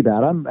not pretty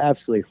bad. I'm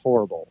absolutely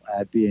horrible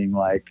at being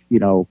like,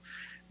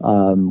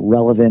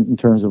 relevant in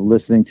terms of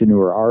listening to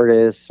newer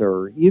artists,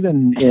 or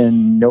even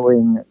in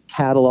knowing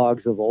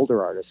catalogs of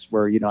older artists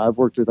where, I've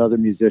worked with other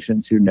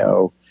musicians who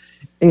know,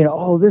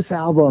 oh, this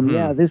album,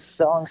 this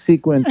song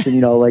sequence,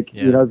 and,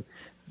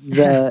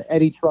 the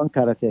Eddie Trunk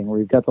kind of thing, where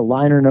you've got the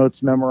liner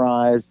notes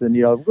memorized, and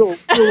real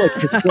like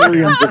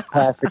historians of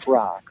classic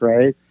rock,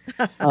 right?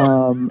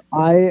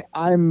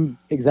 I'm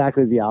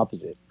exactly the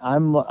opposite.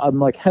 I'm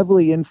like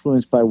heavily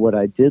influenced by what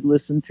I did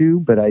listen to,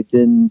 but I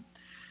didn't.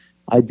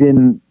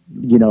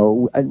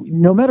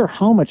 No matter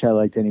how much I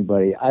liked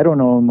anybody, I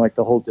don't own like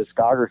the whole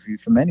discography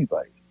from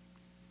anybody.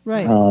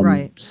 Right.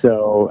 Right.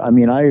 So, I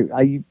mean,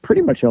 I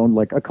pretty much owned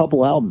like a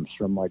couple albums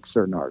from like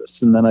certain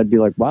artists, and then I'd be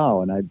like,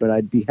 wow, but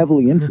I'd be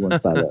heavily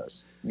influenced by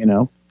those, you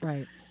know?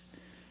 Right.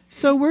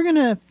 So we're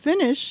gonna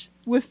finish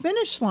with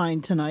Finish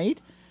Line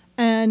tonight,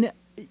 and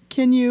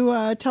can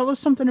you tell us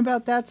something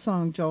about that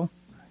song, Joel?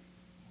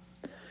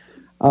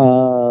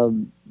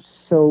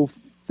 So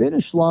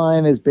Finish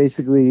Line is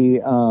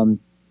basically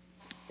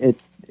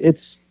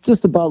it's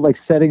just about like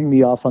setting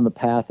me off on the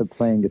path of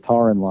playing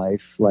guitar in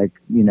life, like,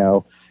 you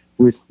know,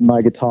 with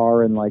my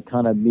guitar and like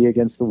kind of me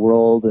against the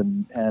world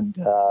and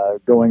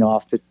going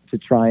off to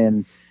try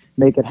and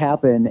make it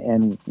happen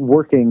and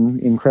working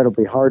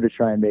incredibly hard to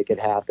try and make it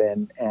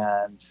happen.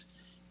 And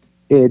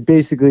it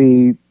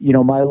basically, you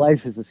know, my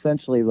life is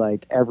essentially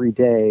like every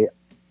day.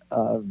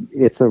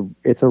 It's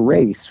a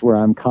race where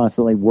I'm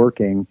constantly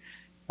working,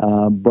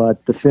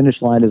 but the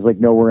finish line is like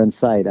nowhere in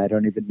sight. I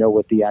don't even know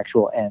what the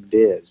actual end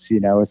is. You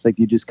know, it's like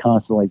you just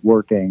constantly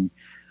working,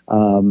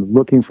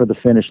 looking for the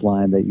finish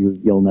line that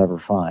you'll never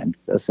find.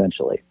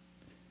 Essentially.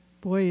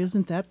 Boy,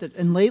 isn't that the...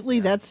 And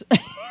lately, that's...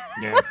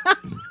 Yeah.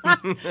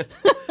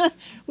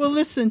 Well,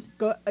 listen.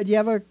 Do you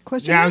have a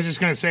question? Yeah, I was just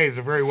going to say it's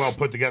a very well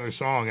put together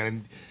song,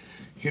 and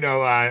you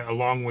know,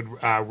 along with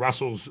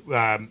Russell's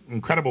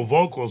incredible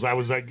vocals, I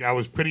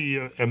was pretty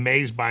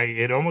amazed by it.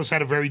 It almost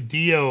had a very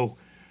Dio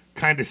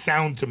kind of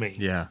sound to me.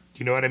 Yeah.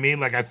 You know what I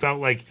mean? Like I felt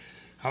like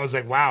I was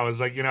like, wow. I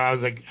was like, you know,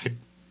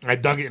 I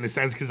dug it in a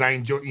sense because I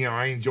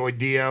enjoyed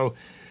Dio,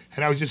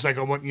 and I was just like,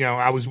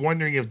 I was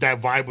wondering if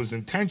that vibe was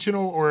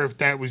intentional or if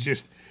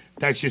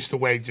that's just the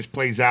way it just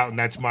plays out, and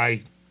that's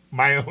my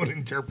own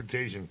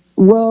interpretation.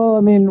 Well, I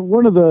mean,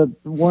 one of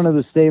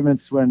the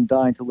statements when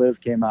Dying to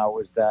Live came out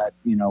was that,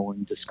 you know,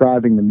 when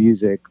describing the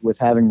music with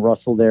having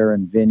Russell there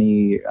and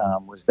Vinny,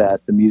 was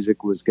that the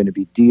music was going to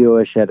be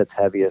Dio-ish at its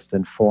heaviest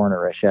and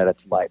Foreigner-ish at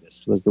its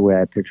lightest, was the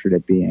way I pictured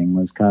it being.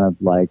 Was kind of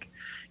like,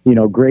 you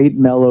know, great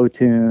mellow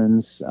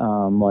tunes,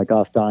 like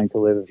off Dying to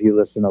Live. If you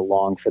listen to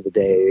Long for the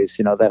Days,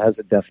 you know, that has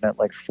a definite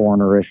like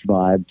Foreigner-ish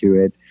vibe to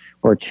it,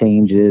 or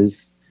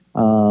Changes.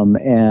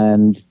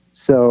 And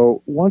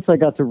so once I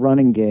got to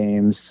running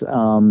games,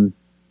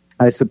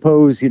 I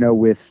suppose, you know,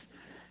 with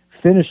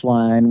Finish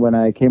Line, when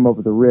I came up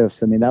with the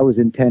riffs, I mean, that was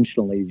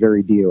intentionally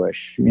very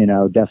Dio-ish, you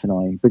know,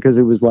 definitely, because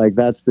it was like,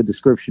 that's the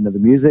description of the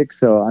music.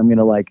 So I'm going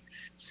to like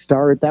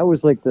start, that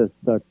was like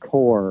the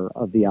core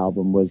of the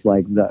album was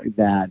like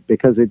that,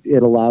 because it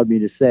allowed me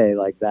to say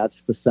like,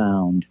 that's the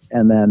sound.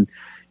 And then,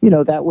 you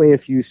know, that way,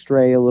 if you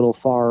stray a little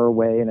far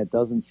away and it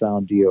doesn't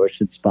sound Dio-ish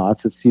in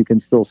spots, you can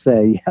still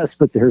say, yes,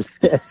 but there's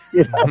this,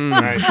 you know?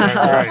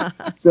 Right.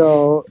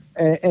 So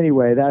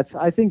anyway, that's,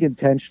 I think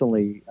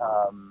intentionally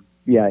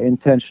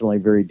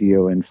very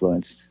Dio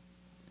influenced.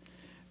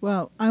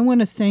 Well, I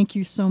want to thank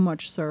you so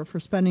much, sir, for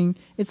spending...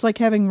 It's like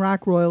having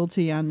rock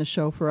royalty on the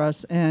show for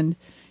us, and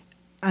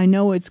I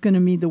know it's going to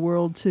mean the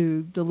world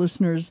to the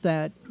listeners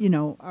that, you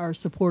know, are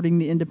supporting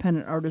the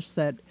independent artists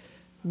that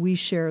we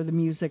share the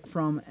music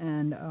from,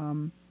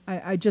 and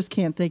I just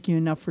can't thank you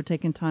enough for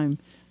taking time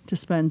to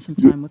spend some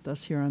time with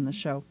us here on the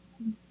show.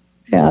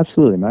 Yeah,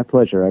 absolutely. My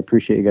pleasure. I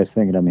appreciate you guys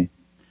thinking of me.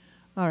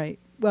 All right.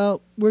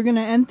 Well, we're going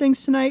to end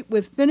things tonight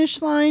with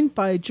Finish Line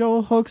by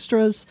Joel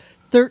Hoekstra's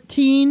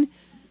 13.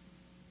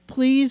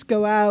 Please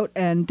go out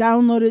and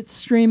download it,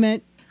 stream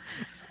it.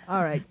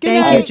 All right. Good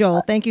Thank night. you,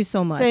 Joel. Thank you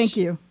so much. Thank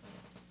you.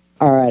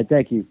 All right.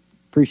 Thank you.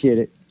 Appreciate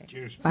it.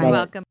 Cheers. Bye. You're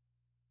welcome.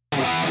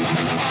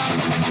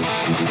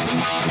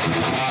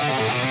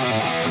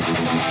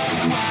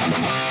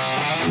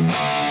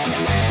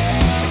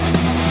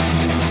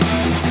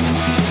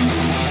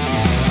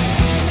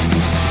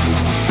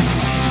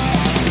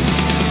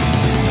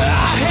 I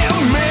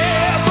have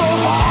met the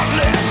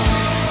heartless,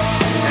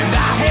 and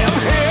I have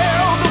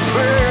held the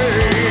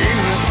pain.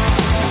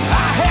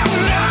 I have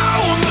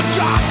known the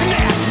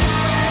darkness,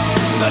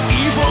 the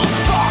evil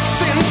thoughts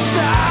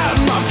inside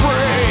my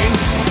brain.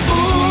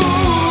 Ooh,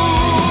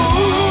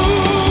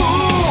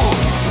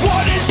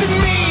 what does it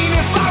mean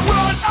if I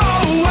run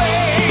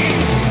away?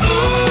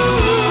 Ooh,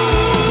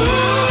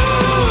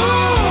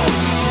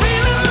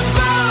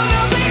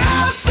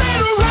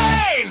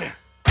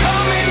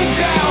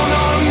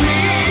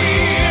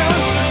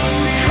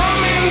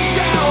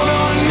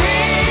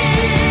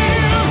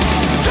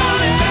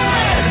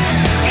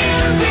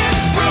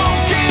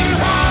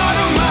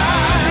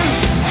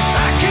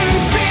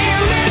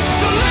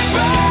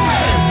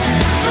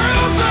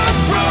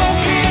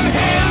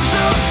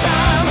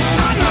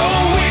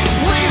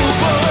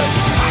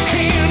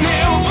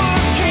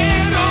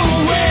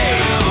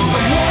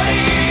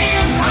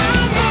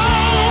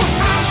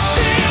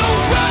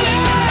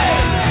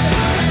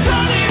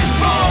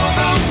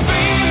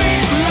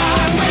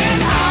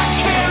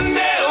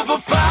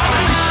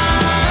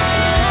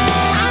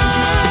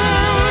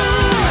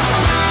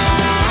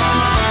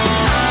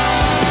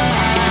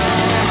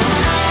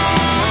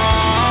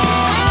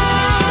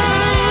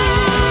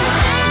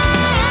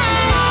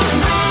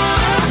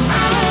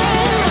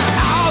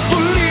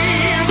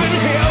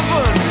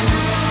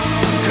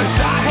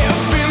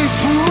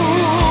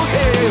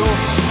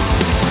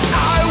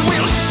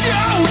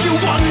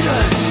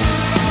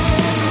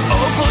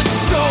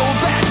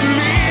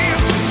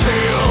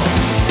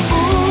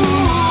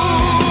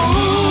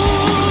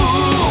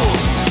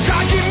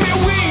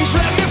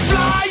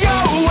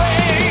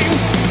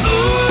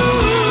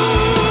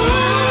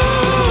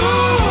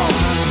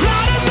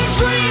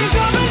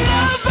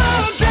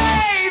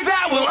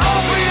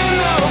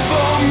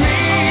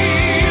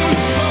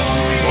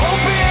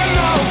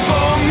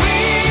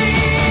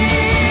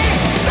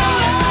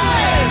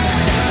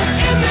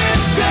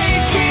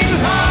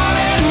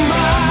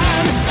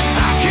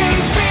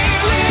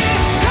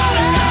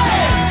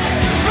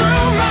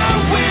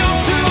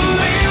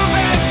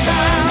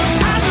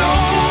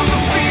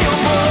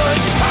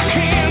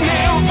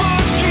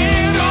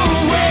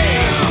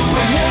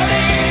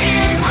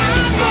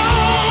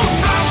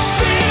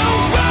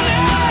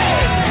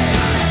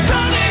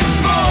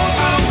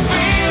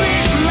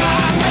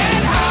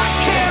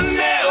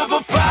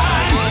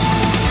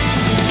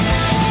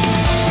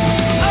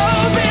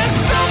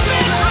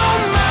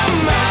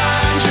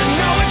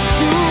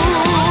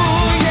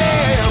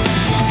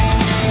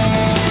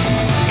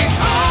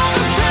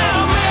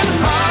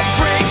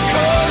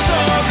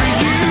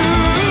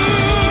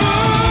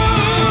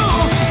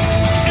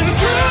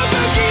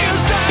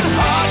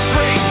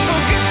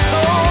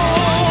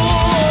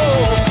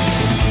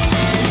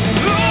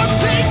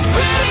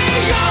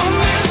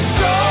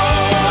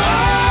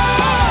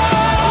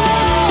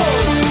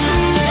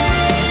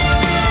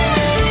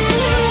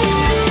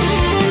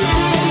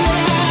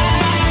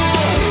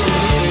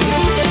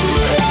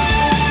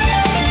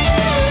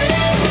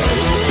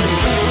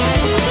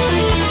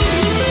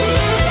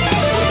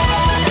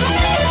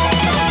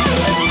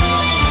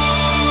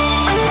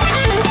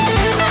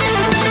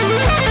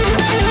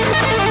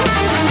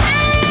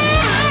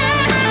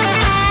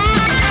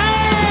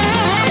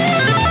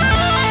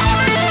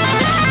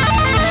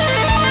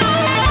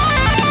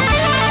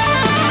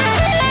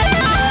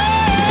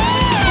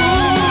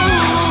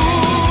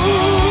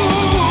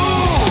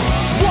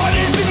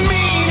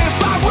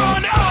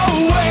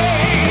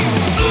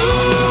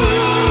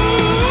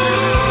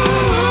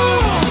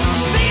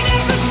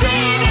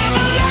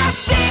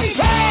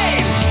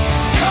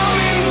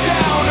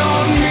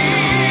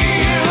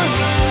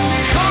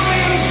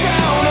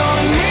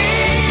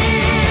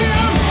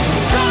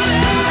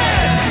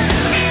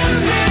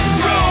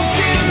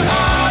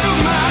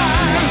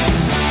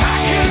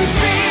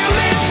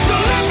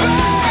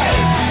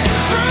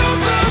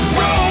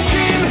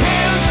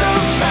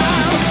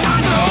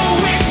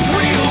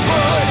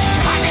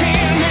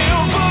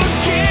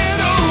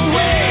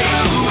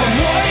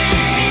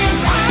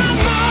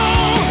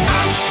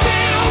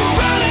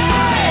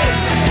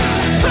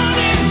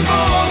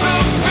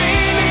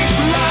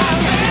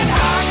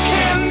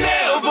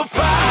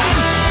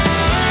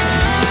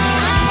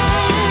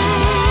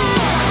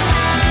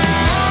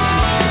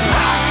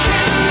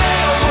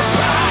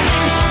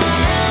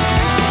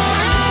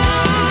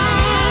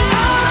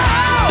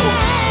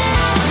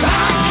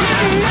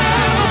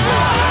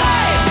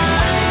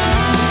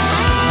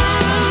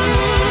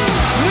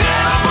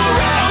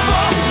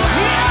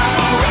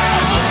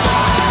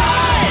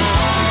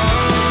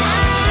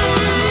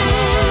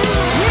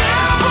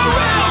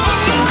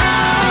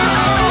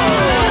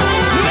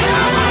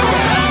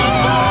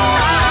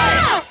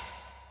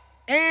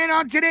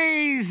 on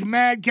today's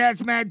Mad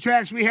Cats Mad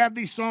Tracks, we have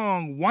the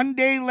song One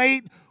Day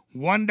Late,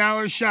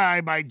 $1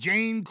 Shy by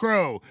Jane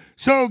Crow.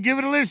 So give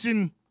it a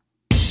listen.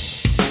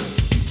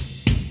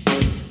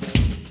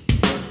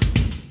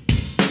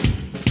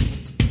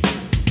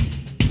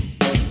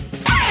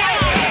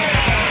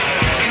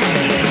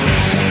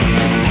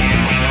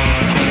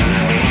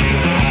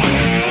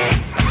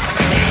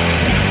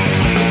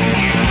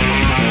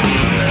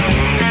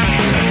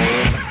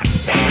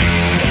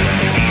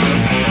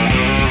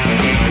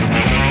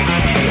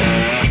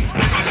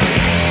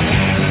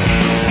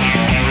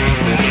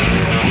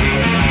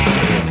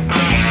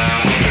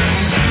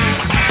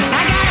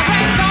 I got a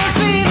break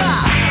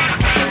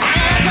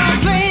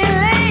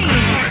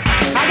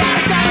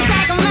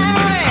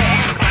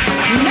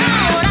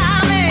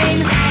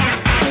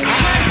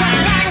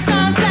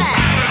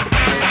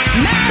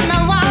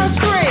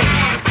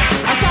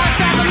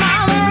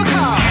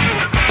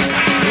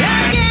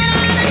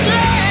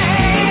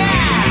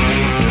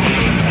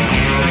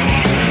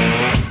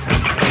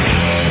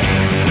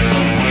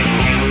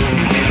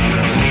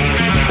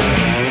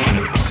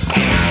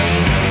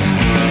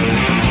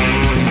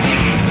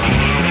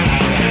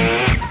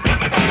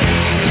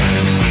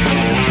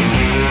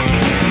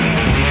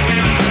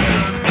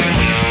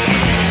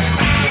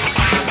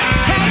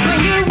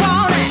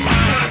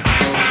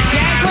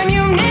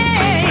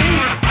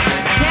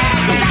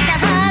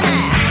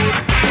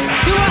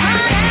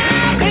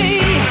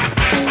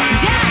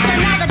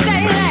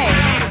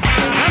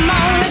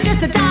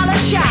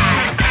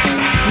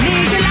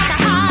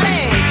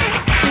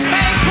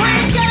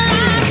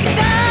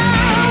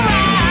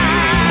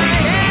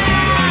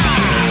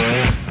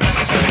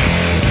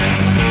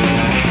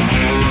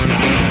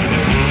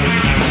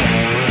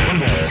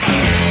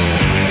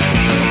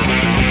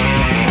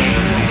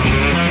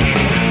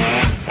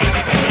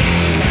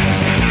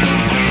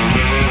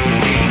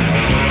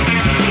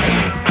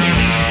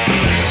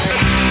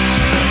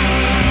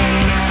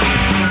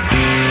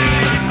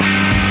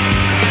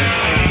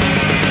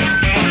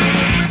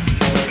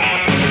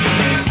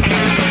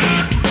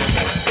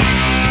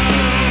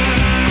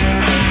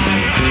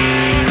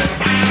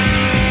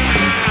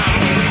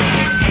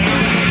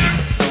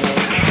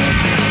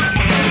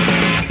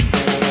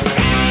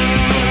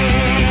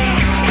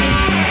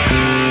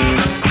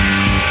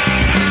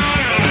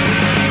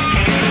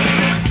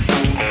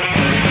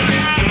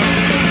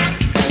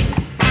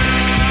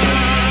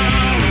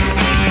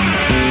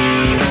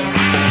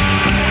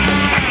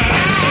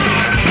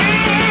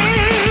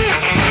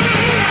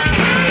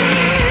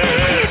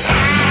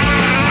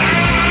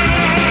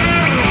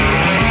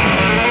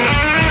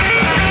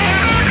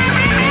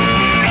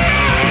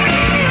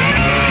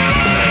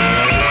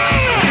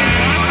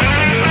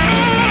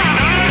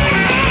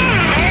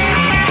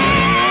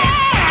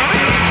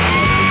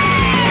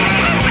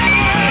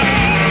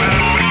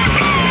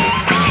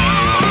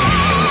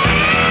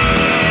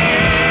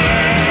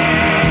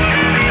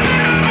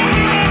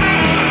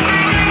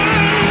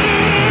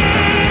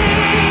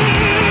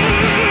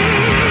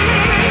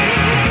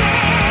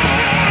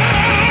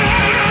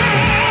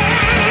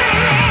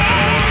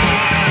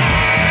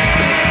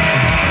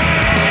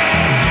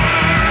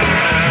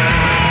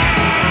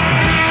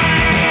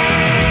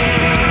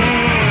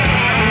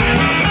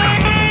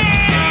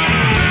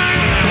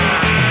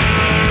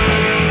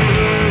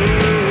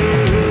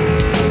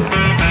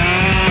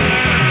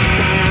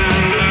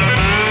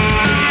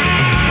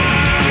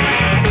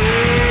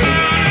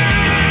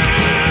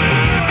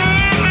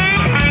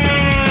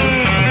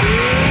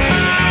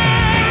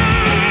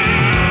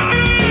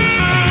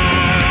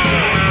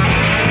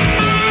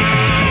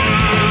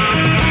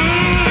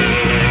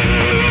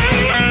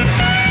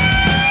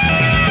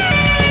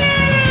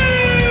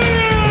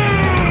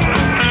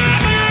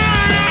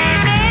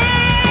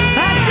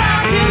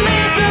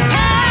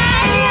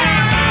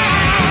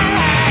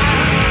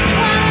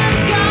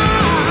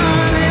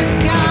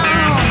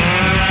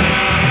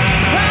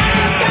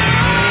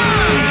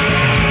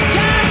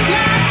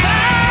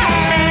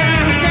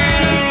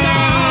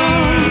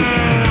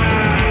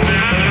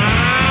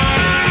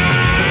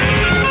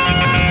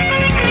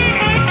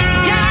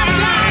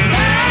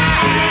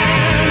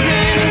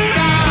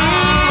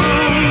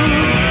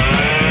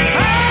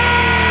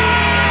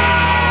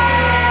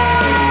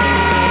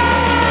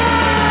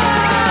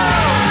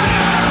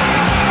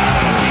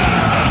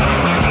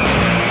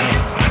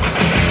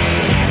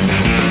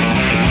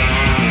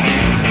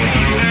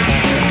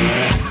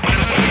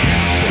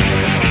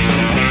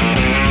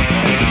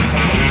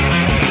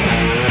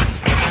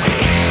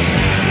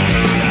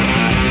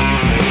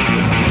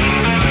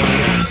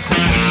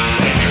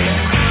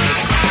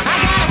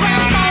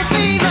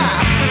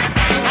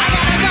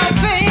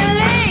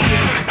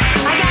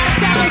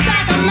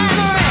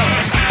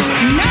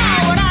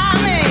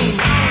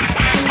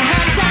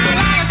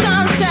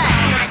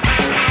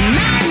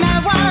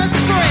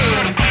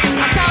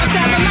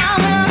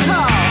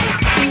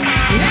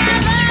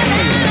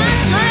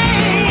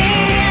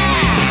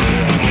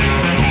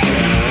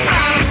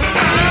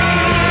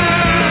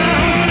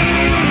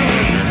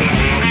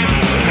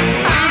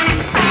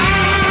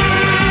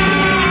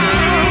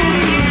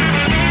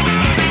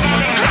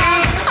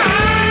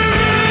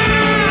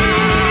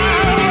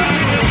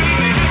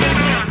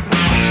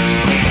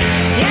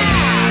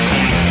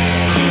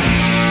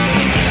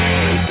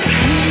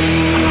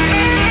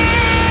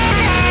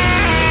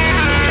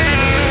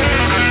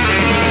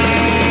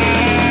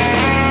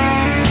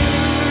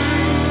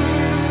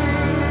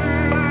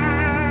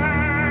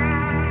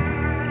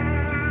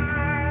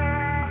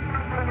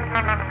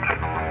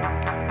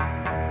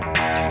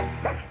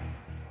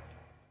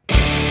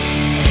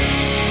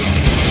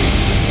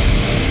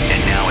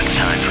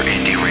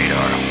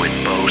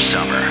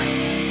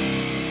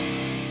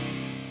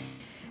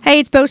Hey,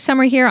 it's Bo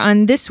Summer here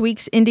on this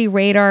week's Indie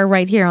Radar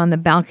right here on the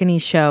Balcony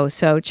Show.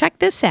 So check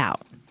this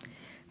out.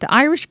 The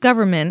Irish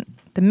government,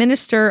 the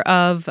minister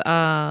of,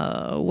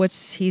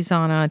 he's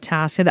on a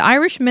task. The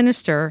Irish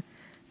minister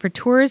for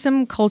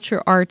tourism,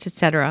 culture, arts,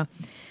 etc.,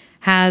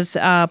 has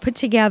put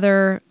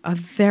together a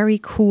very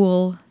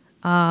cool,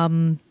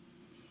 like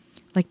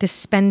the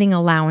spending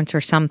allowance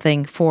or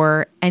something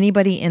for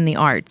anybody in the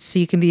arts. So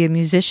you can be a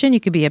musician,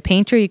 you could be a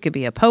painter, you could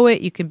be a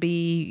poet, you could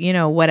be,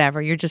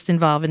 whatever. You're just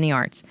involved in the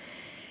arts.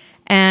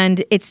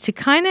 And it's to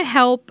kind of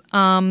help,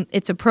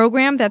 it's a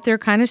program that they're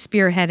kind of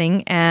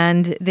spearheading,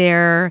 and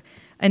their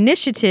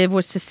initiative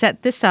was to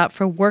set this up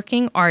for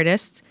working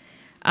artists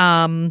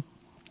to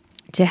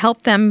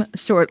help them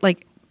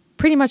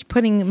pretty much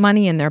putting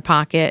money in their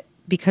pocket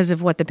because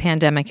of what the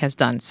pandemic has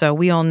done. So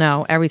we all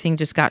know everything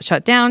just got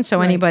shut down. So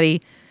anybody,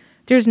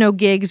 there's no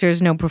gigs,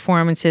 there's no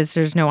performances,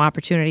 there's no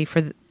opportunity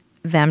for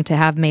them to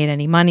have made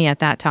any money at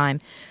that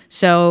time.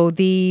 So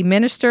the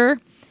minister...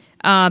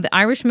 the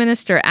Irish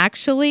minister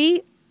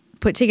actually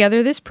put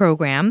together this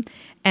program,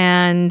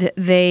 and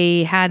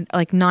they had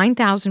like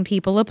 9,000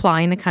 people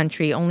apply in the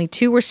country. Only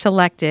 2 were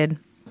selected.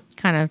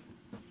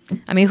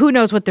 Who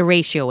knows what the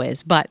ratio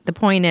is, but the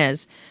point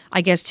is,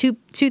 I guess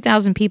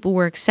 2,000 people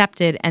were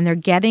accepted, and they're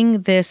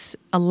getting this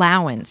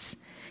allowance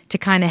to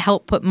kind of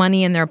help put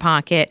money in their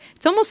pocket.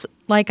 It's almost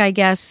like, I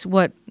guess,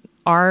 what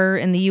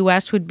in the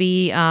U.S. would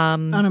be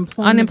unemployment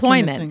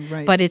kind of thing,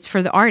 right. But it's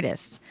for the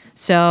artists.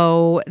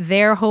 So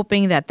they're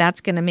hoping that that's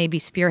going to maybe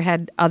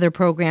spearhead other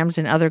programs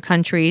in other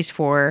countries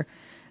for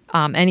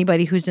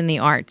anybody who's in the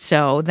arts.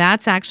 So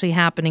that's actually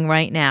happening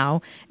right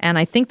now. And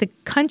I think the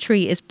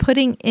country is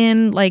putting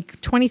in like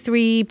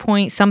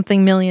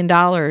 23-point-something million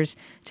dollars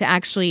to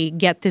actually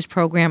get this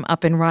program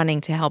up and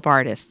running to help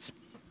artists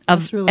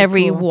of really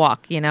every cool.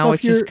 walk, So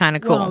which is kind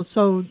of cool. Well,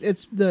 so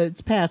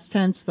it's past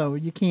tense though.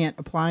 You can't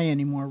apply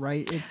anymore,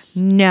 right?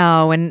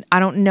 No, and I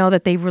don't know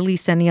that they've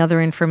released any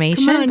other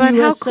information. Come on, but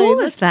USA, how cool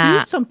let's is that?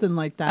 do something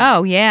like that.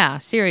 Oh yeah,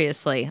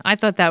 seriously. I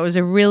thought that was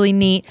a really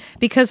neat,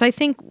 because I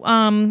think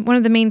one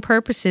of the main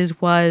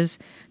purposes was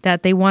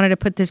that they wanted to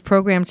put this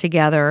program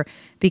together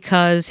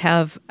because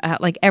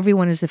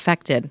everyone is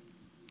affected.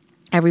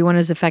 Everyone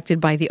is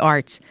affected by the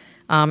arts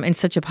in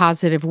such a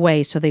positive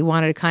way. So they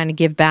wanted to kind of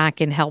give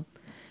back and help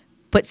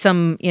put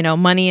some,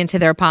 money into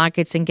their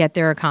pockets and get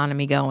their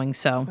economy going.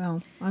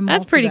 So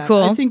that's pretty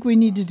cool. I think we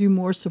need to do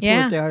more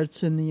support the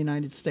arts in the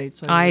United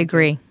States. I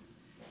agree.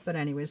 But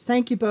anyways,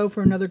 thank you, Bo,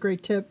 for another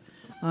great tip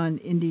on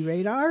Indie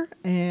Radar.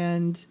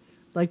 And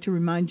I'd like to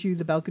remind you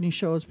the Balcony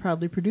Show is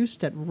proudly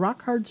produced at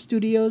Rock Hard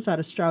Studios out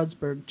of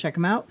Stroudsburg. Check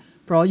them out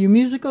for all your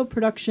musical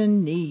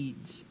production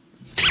needs.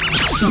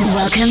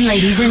 Welcome,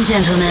 ladies and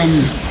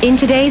gentlemen. In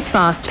today's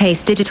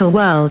fast-paced digital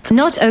world,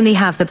 not only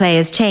have the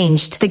players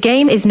changed, the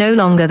game is no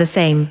longer the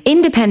same.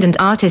 Independent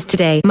artists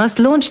today must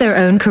launch their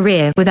own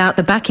career without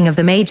the backing of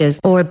the majors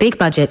or a big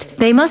budget.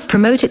 They must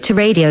promote it to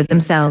radio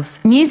themselves.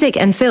 Music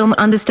and film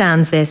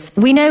understands this.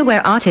 We know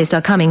where artists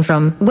are coming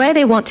from, where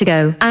they want to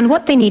go, and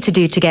what they need to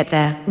do to get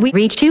there. We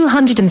reach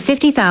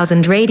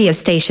 250,000 radio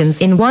stations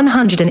in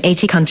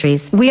 180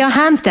 countries. We are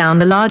hands down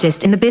the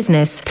largest in the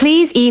business.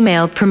 Please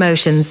email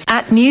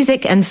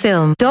promotions@musicandfilm.com.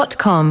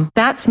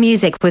 That's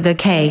music with a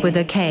K, with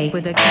a K,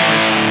 with a K.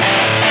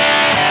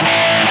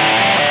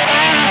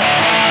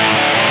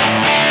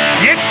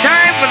 It's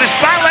time for the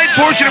spotlight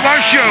portion of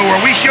our show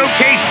where we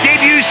showcase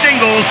debut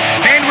singles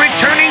and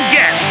returning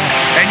guests.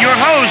 And your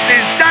host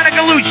is Donna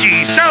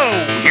Galucci. So,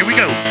 here we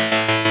go.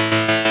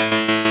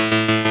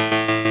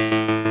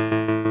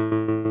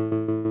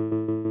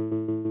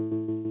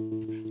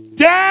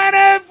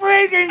 Donna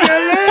freaking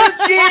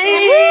Galucci!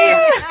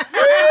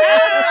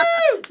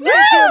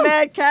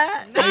 Mad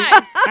Cat.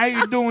 Nice. How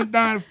you doing,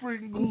 Donna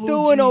freaking Galucci?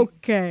 Doing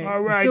okay.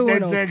 All right, Doing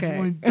that's okay.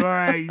 excellent. All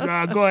right,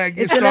 go ahead,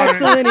 get It's an started.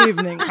 excellent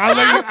evening.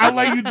 I'll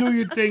let you do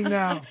your thing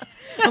now.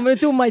 I'm going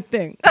to do my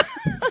thing.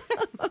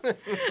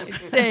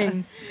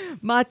 Thing.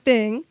 My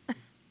thing.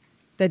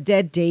 The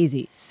Dead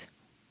Daisies.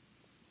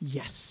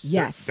 Yes.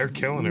 Yes. They're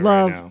killing it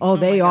Love. right now. Oh,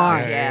 they my are.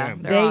 gosh, yeah.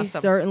 They're They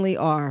awesome. certainly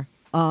are.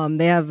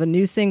 They have a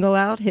new single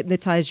out,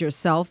 Hypnotize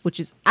Yourself, which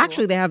is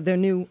actually they have their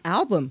new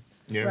album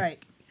Yeah. Right.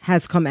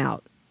 has come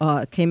out.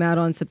 Came out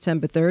on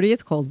September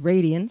 30th called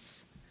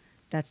Radiance.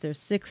 That's their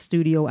 6th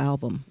studio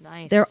album.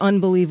 Nice. They're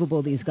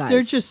unbelievable, these guys.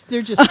 They're just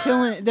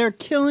killing it. They're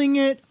killing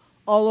it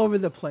all over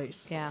the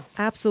place. Yeah.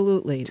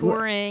 absolutely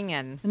Touring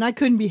and And I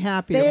couldn't be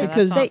happier They-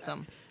 because that's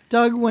awesome.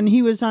 Doug, when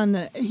he was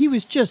he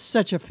was just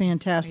such a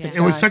fantastic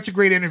Yeah. It was guy. such a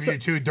great interview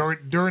too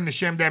during the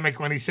Shamdemic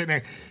when he's sitting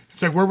there.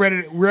 It's like we're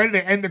ready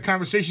to end the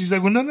conversation. He's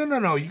like, well,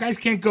 no, you guys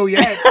can't go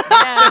yet. He's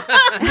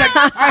like,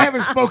 I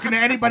haven't spoken to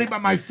anybody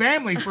but my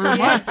family for a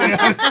month. You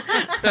know?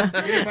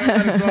 Everybody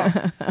let us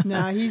off.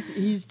 No,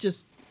 he's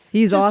just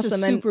He's Just awesome.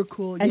 super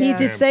cool. And yeah.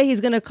 he did say he's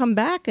going to come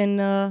back and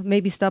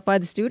maybe stop by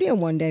the studio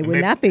one day.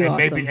 Wouldn't that be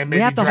awesome? and We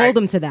have to hold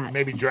him to that.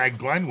 Maybe drag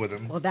Glenn with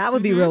him. Well, that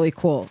would be really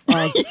cool. All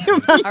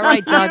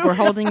right, Doug, we're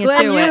holding you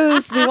Glenn to it.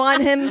 Hughes, we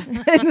want him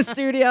in the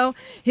studio.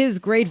 His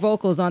great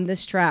vocals on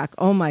this track.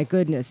 Oh my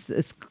goodness.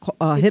 It's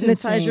Hypnotize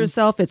insane.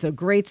 Yourself. It's a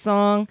great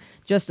song.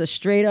 Just a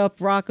straight up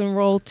rock and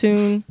roll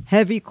tune.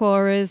 Heavy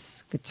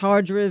chorus,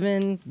 guitar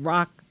driven,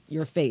 rock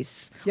your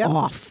face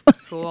off.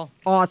 Cool.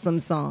 Awesome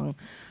song.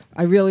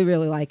 I really,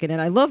 really like it.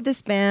 And I love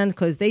this band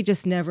because they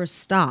just never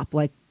stop.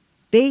 Like,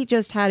 they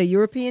just had a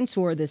European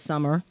tour this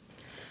summer.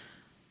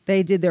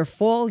 They did their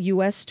fall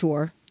U.S.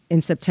 tour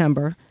in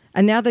September.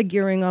 And now they're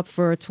gearing up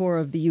for a tour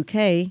of the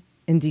U.K.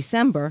 in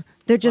December.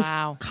 They're just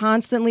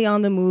constantly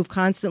on the move,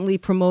 constantly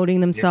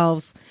promoting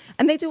themselves.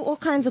 And they do all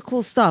kinds of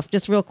cool stuff.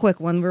 Just real quick,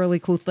 one really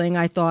cool thing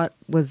I thought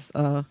was,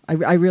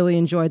 I really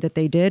enjoyed that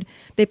they did.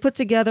 They put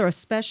together a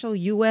special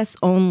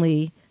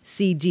U.S.-only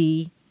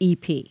CD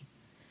EP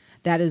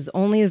that is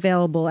only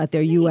available at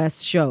their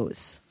U.S.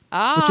 shows.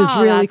 Which is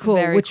really that's cool.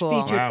 very Which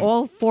cool. featured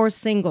all 4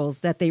 singles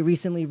that they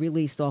recently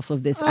released off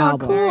of this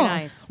album. Cool. Very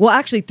nice. Well,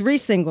 actually 3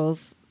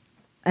 singles,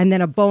 and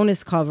then a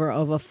bonus cover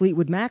of a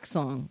Fleetwood Mac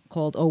song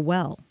called "Oh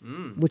Well,"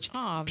 which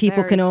people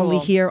very can only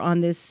cool. hear on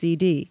this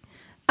CD.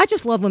 I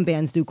just love when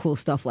bands do cool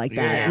stuff like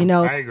that. Yeah, You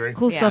know, I agree.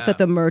 cool stuff at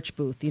the merch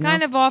booth. You know,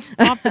 Kind of off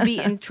the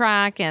beaten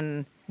track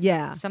and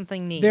yeah.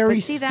 something neat. Very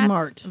But see, that's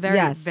smart. Very,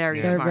 Yes,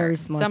 very they're smart. very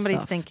smart Somebody's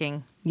stuff.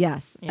 thinking.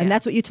 Yes, Yeah. and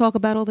that's what you talk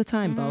about all the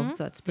time, Bo.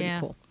 So it's pretty Yeah.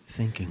 cool.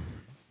 Thinking.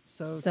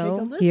 So, take a So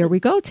listen. here we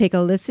go. Take a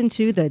listen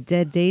to the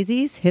Dead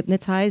Daisies.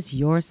 Hypnotize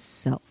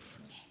Yourself.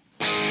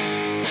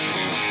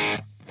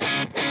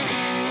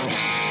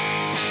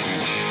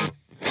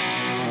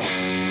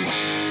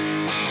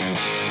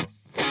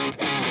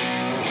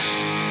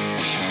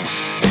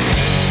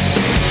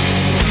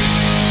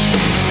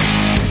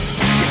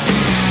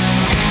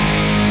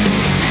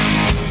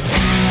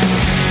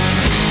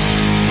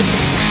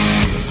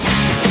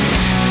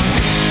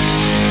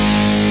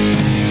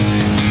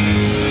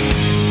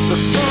 The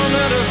sun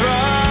that is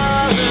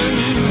rising,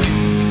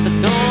 the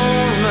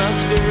dawn's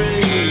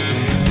masquerade.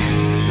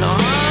 Now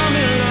I'm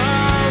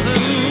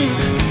realizing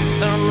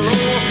I'm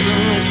lost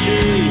in the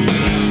shade.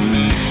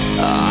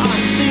 I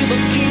see the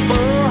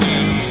keeper,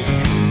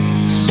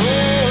 so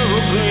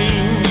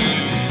green.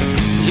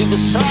 He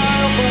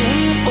beside the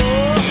weeper,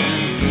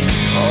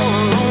 all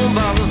alone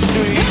by the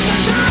street.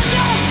 Hypnotize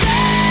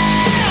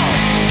yourself,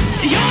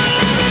 you're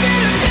living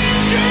in a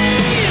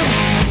daydream.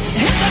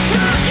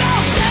 Hypnotize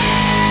yourself.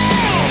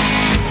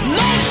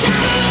 No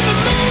shadow of a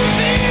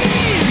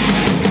moonbeam.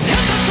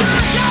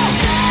 Hypnotize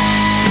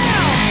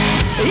yourself.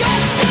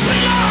 You're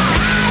stepping on a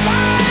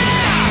highway.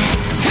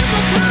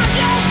 Hypnotize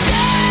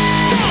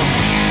yourself.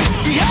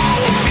 You're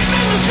walking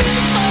in the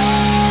fever.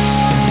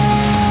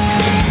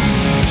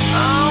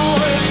 I'll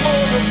wait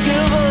for the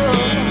giver.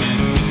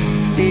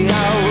 The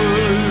hour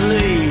is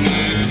late.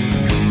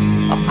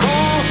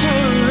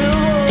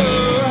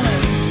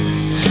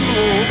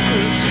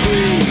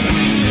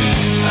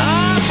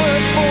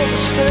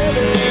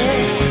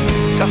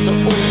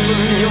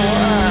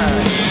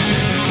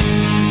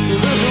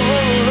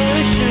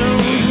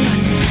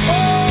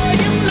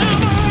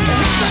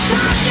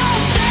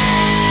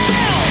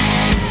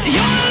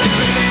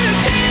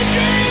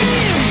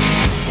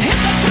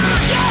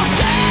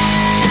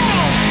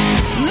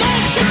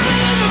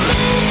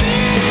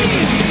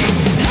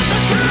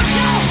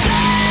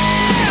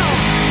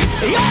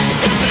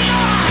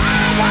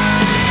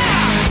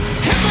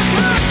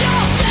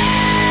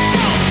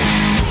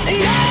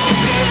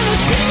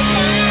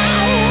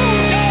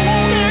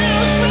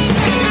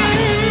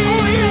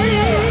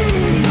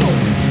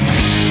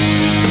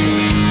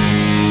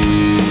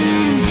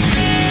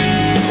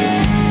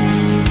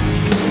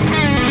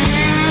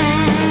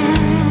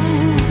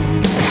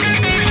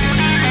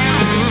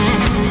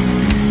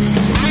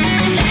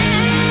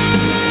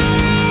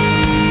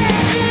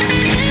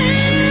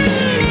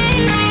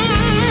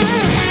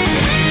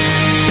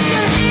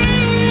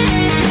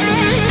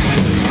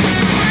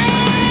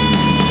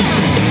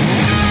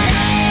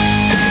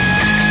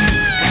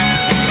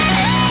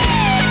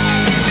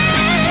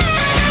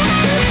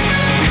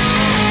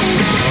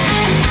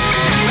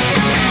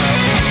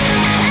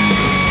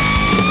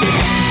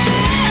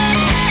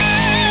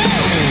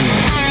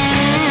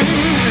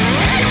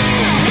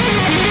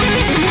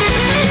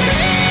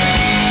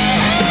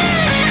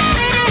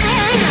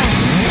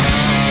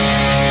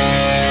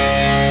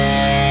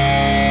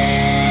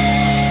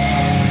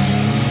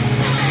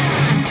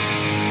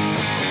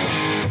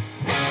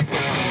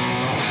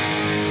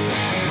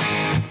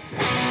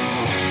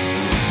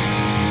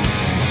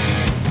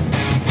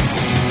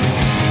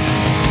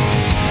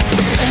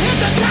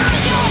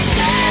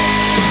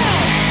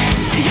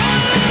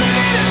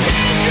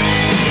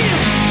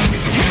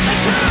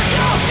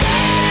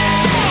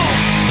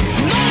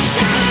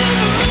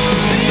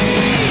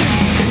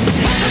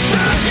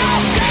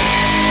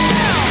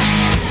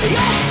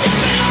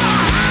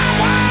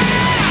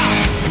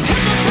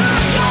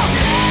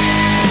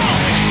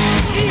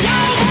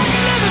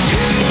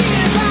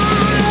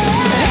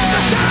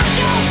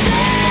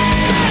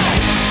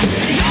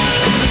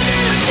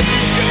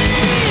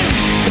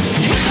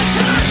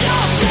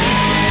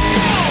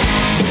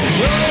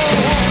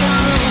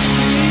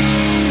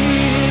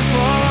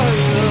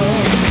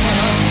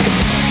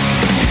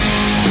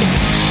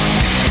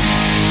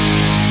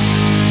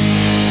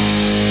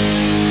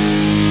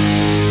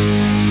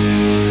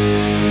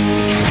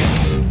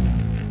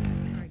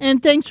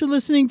 And thanks for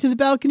listening to The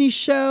Balcony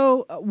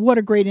Show. What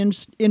a great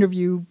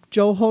interview.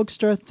 Joe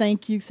Hoekstra,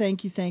 thank you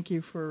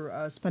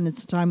for spending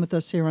some time with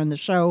us here on the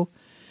show.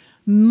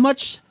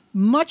 Much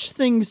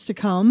things to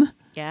come.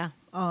 Yeah.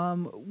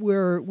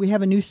 We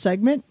have a new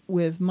segment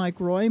with Mike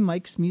Roy,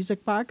 Mike's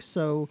Music Box,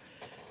 so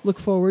look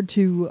forward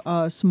to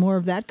some more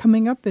of that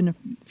coming up in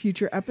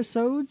future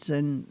episodes,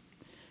 and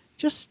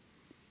just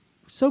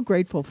so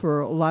grateful for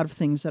a lot of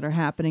things that are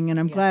happening, and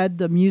I'm glad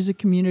the music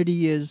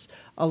community is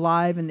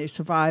alive and they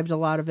survived a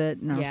lot of it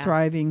and are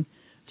thriving.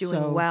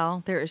 Doing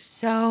well. There is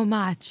so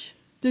much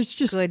there's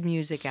just good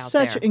music out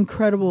there. Such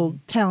incredible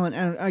talent.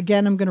 And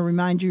again, I'm going to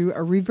remind you, a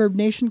Reverb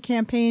Nation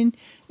campaign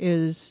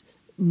is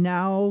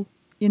now,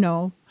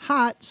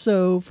 hot.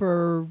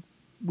 So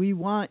we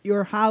want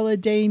your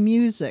holiday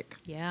music.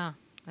 Yeah.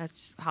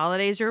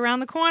 Holidays are around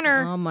the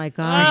corner. Oh my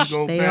gosh,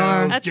 Jingle they bells,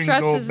 are. That jingle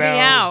stresses me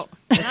bells. out.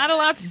 Not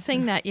allowed to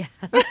sing that yet.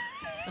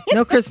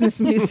 No Christmas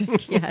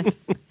music yet.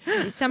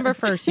 December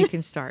 1st, you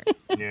can start.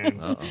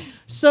 Yeah.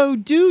 So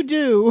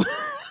do.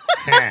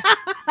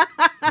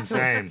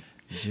 Insane.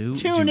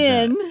 Tune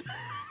in.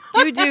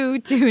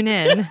 Tune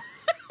in.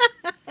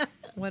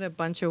 What a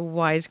bunch of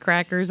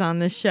wisecrackers on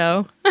this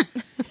show.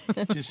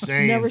 Just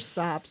saying. Never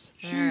stops.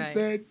 She right.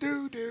 said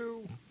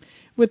do.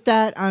 With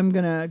that, I'm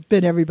going to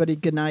bid everybody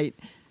good night.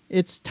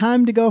 It's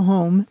time to go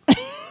home.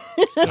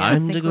 It's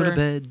time to go to we're-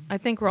 bed. I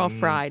think we're all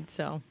fried,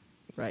 so.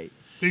 Right.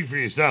 Speak for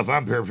yourself.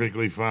 I'm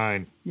perfectly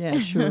fine. Yeah,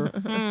 sure.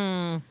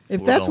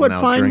 If We're that's what going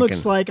out fine drinking.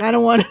 looks like, I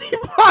don't want any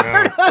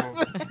part.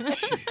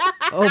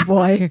 Oh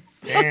boy.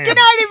 Damn. Good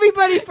night,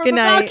 everybody, from Good the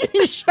night.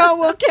 Balcony Show.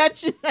 We'll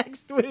catch you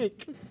next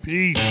week.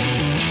 Peace.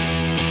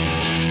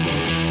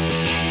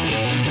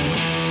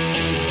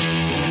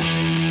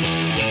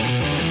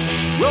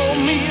 Roll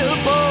me a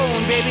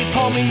bone, baby,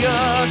 pour me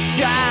a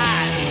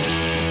shot.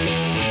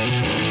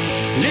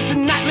 Let the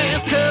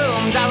nightmares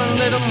come, darling,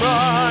 let them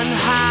run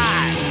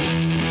high.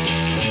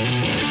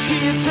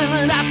 See you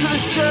till after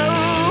the show.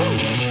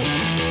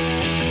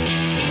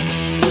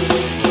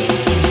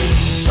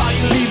 Saw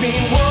you leave me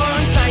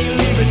once, now you're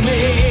leaving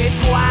me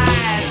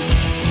twice.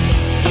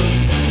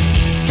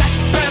 Got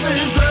your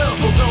feathers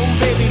ruffled, don't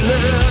baby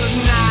look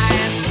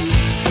nice.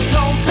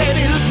 Don't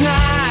baby look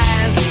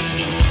nice.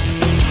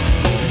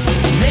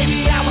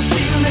 Maybe I will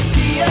see you next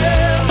year.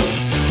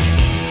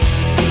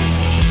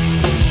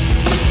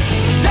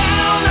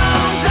 Down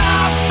on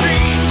Dog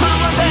Street,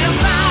 mama, there's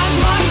not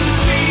much to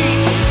see.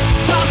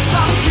 Just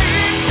some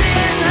kids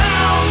in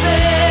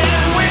houses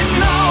with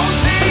no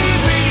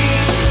TV.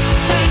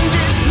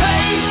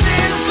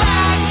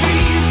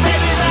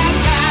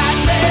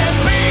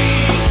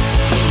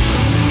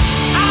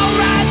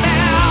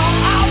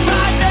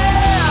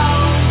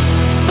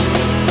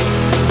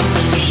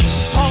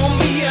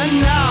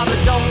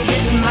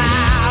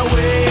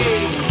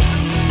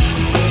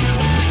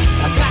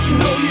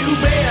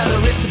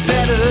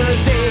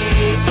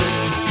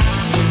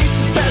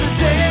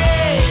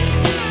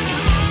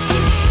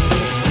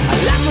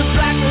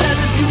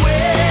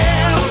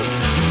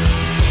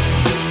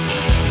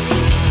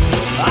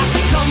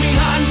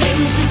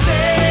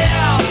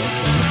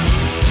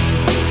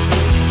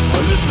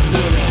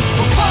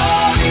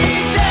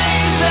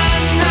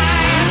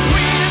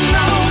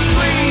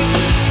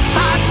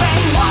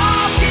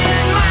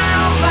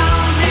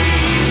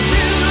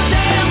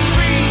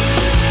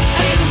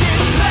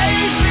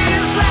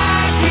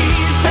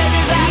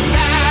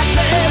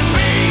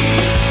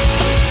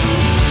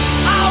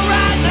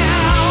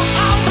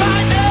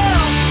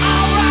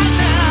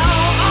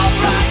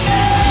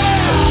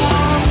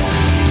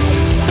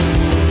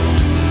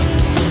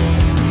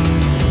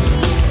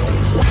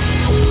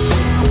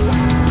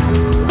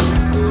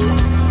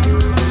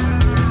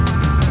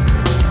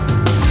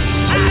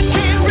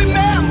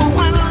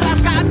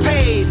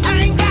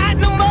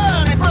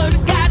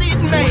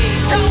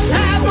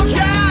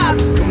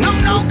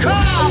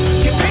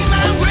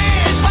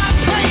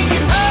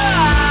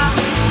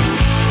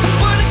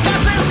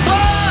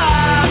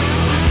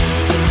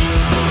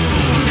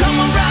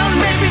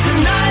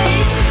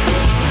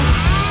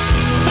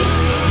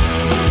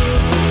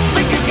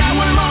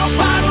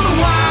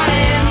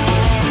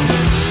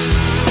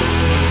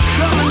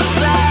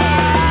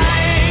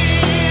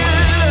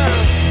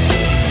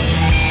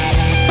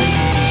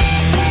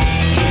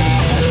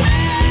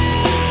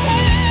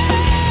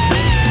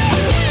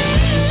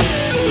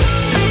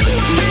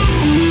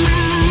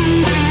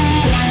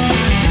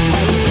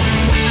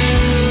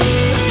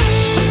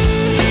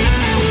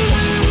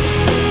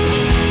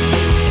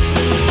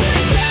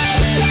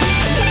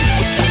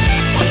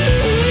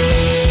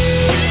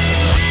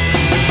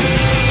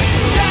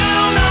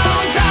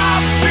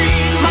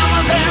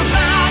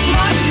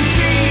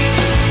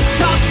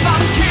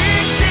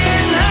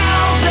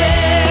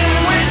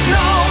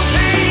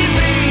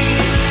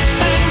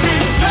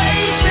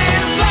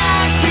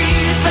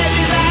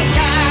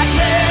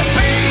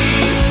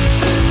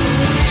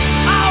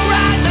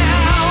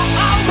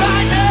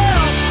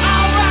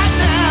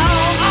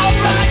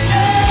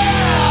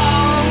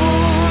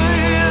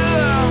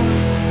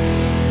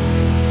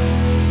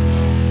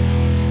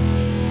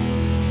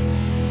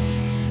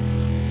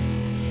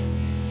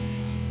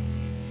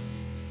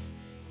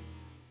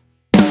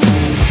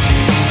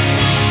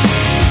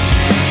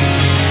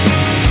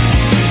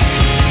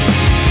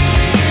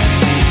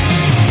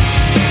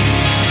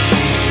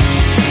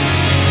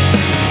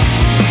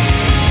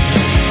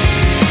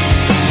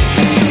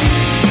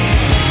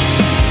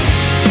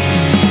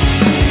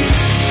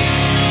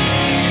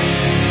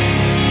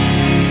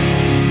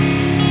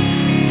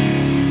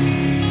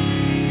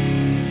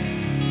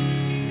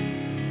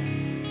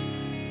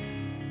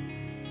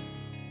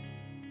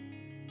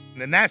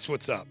 And that's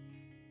what's up.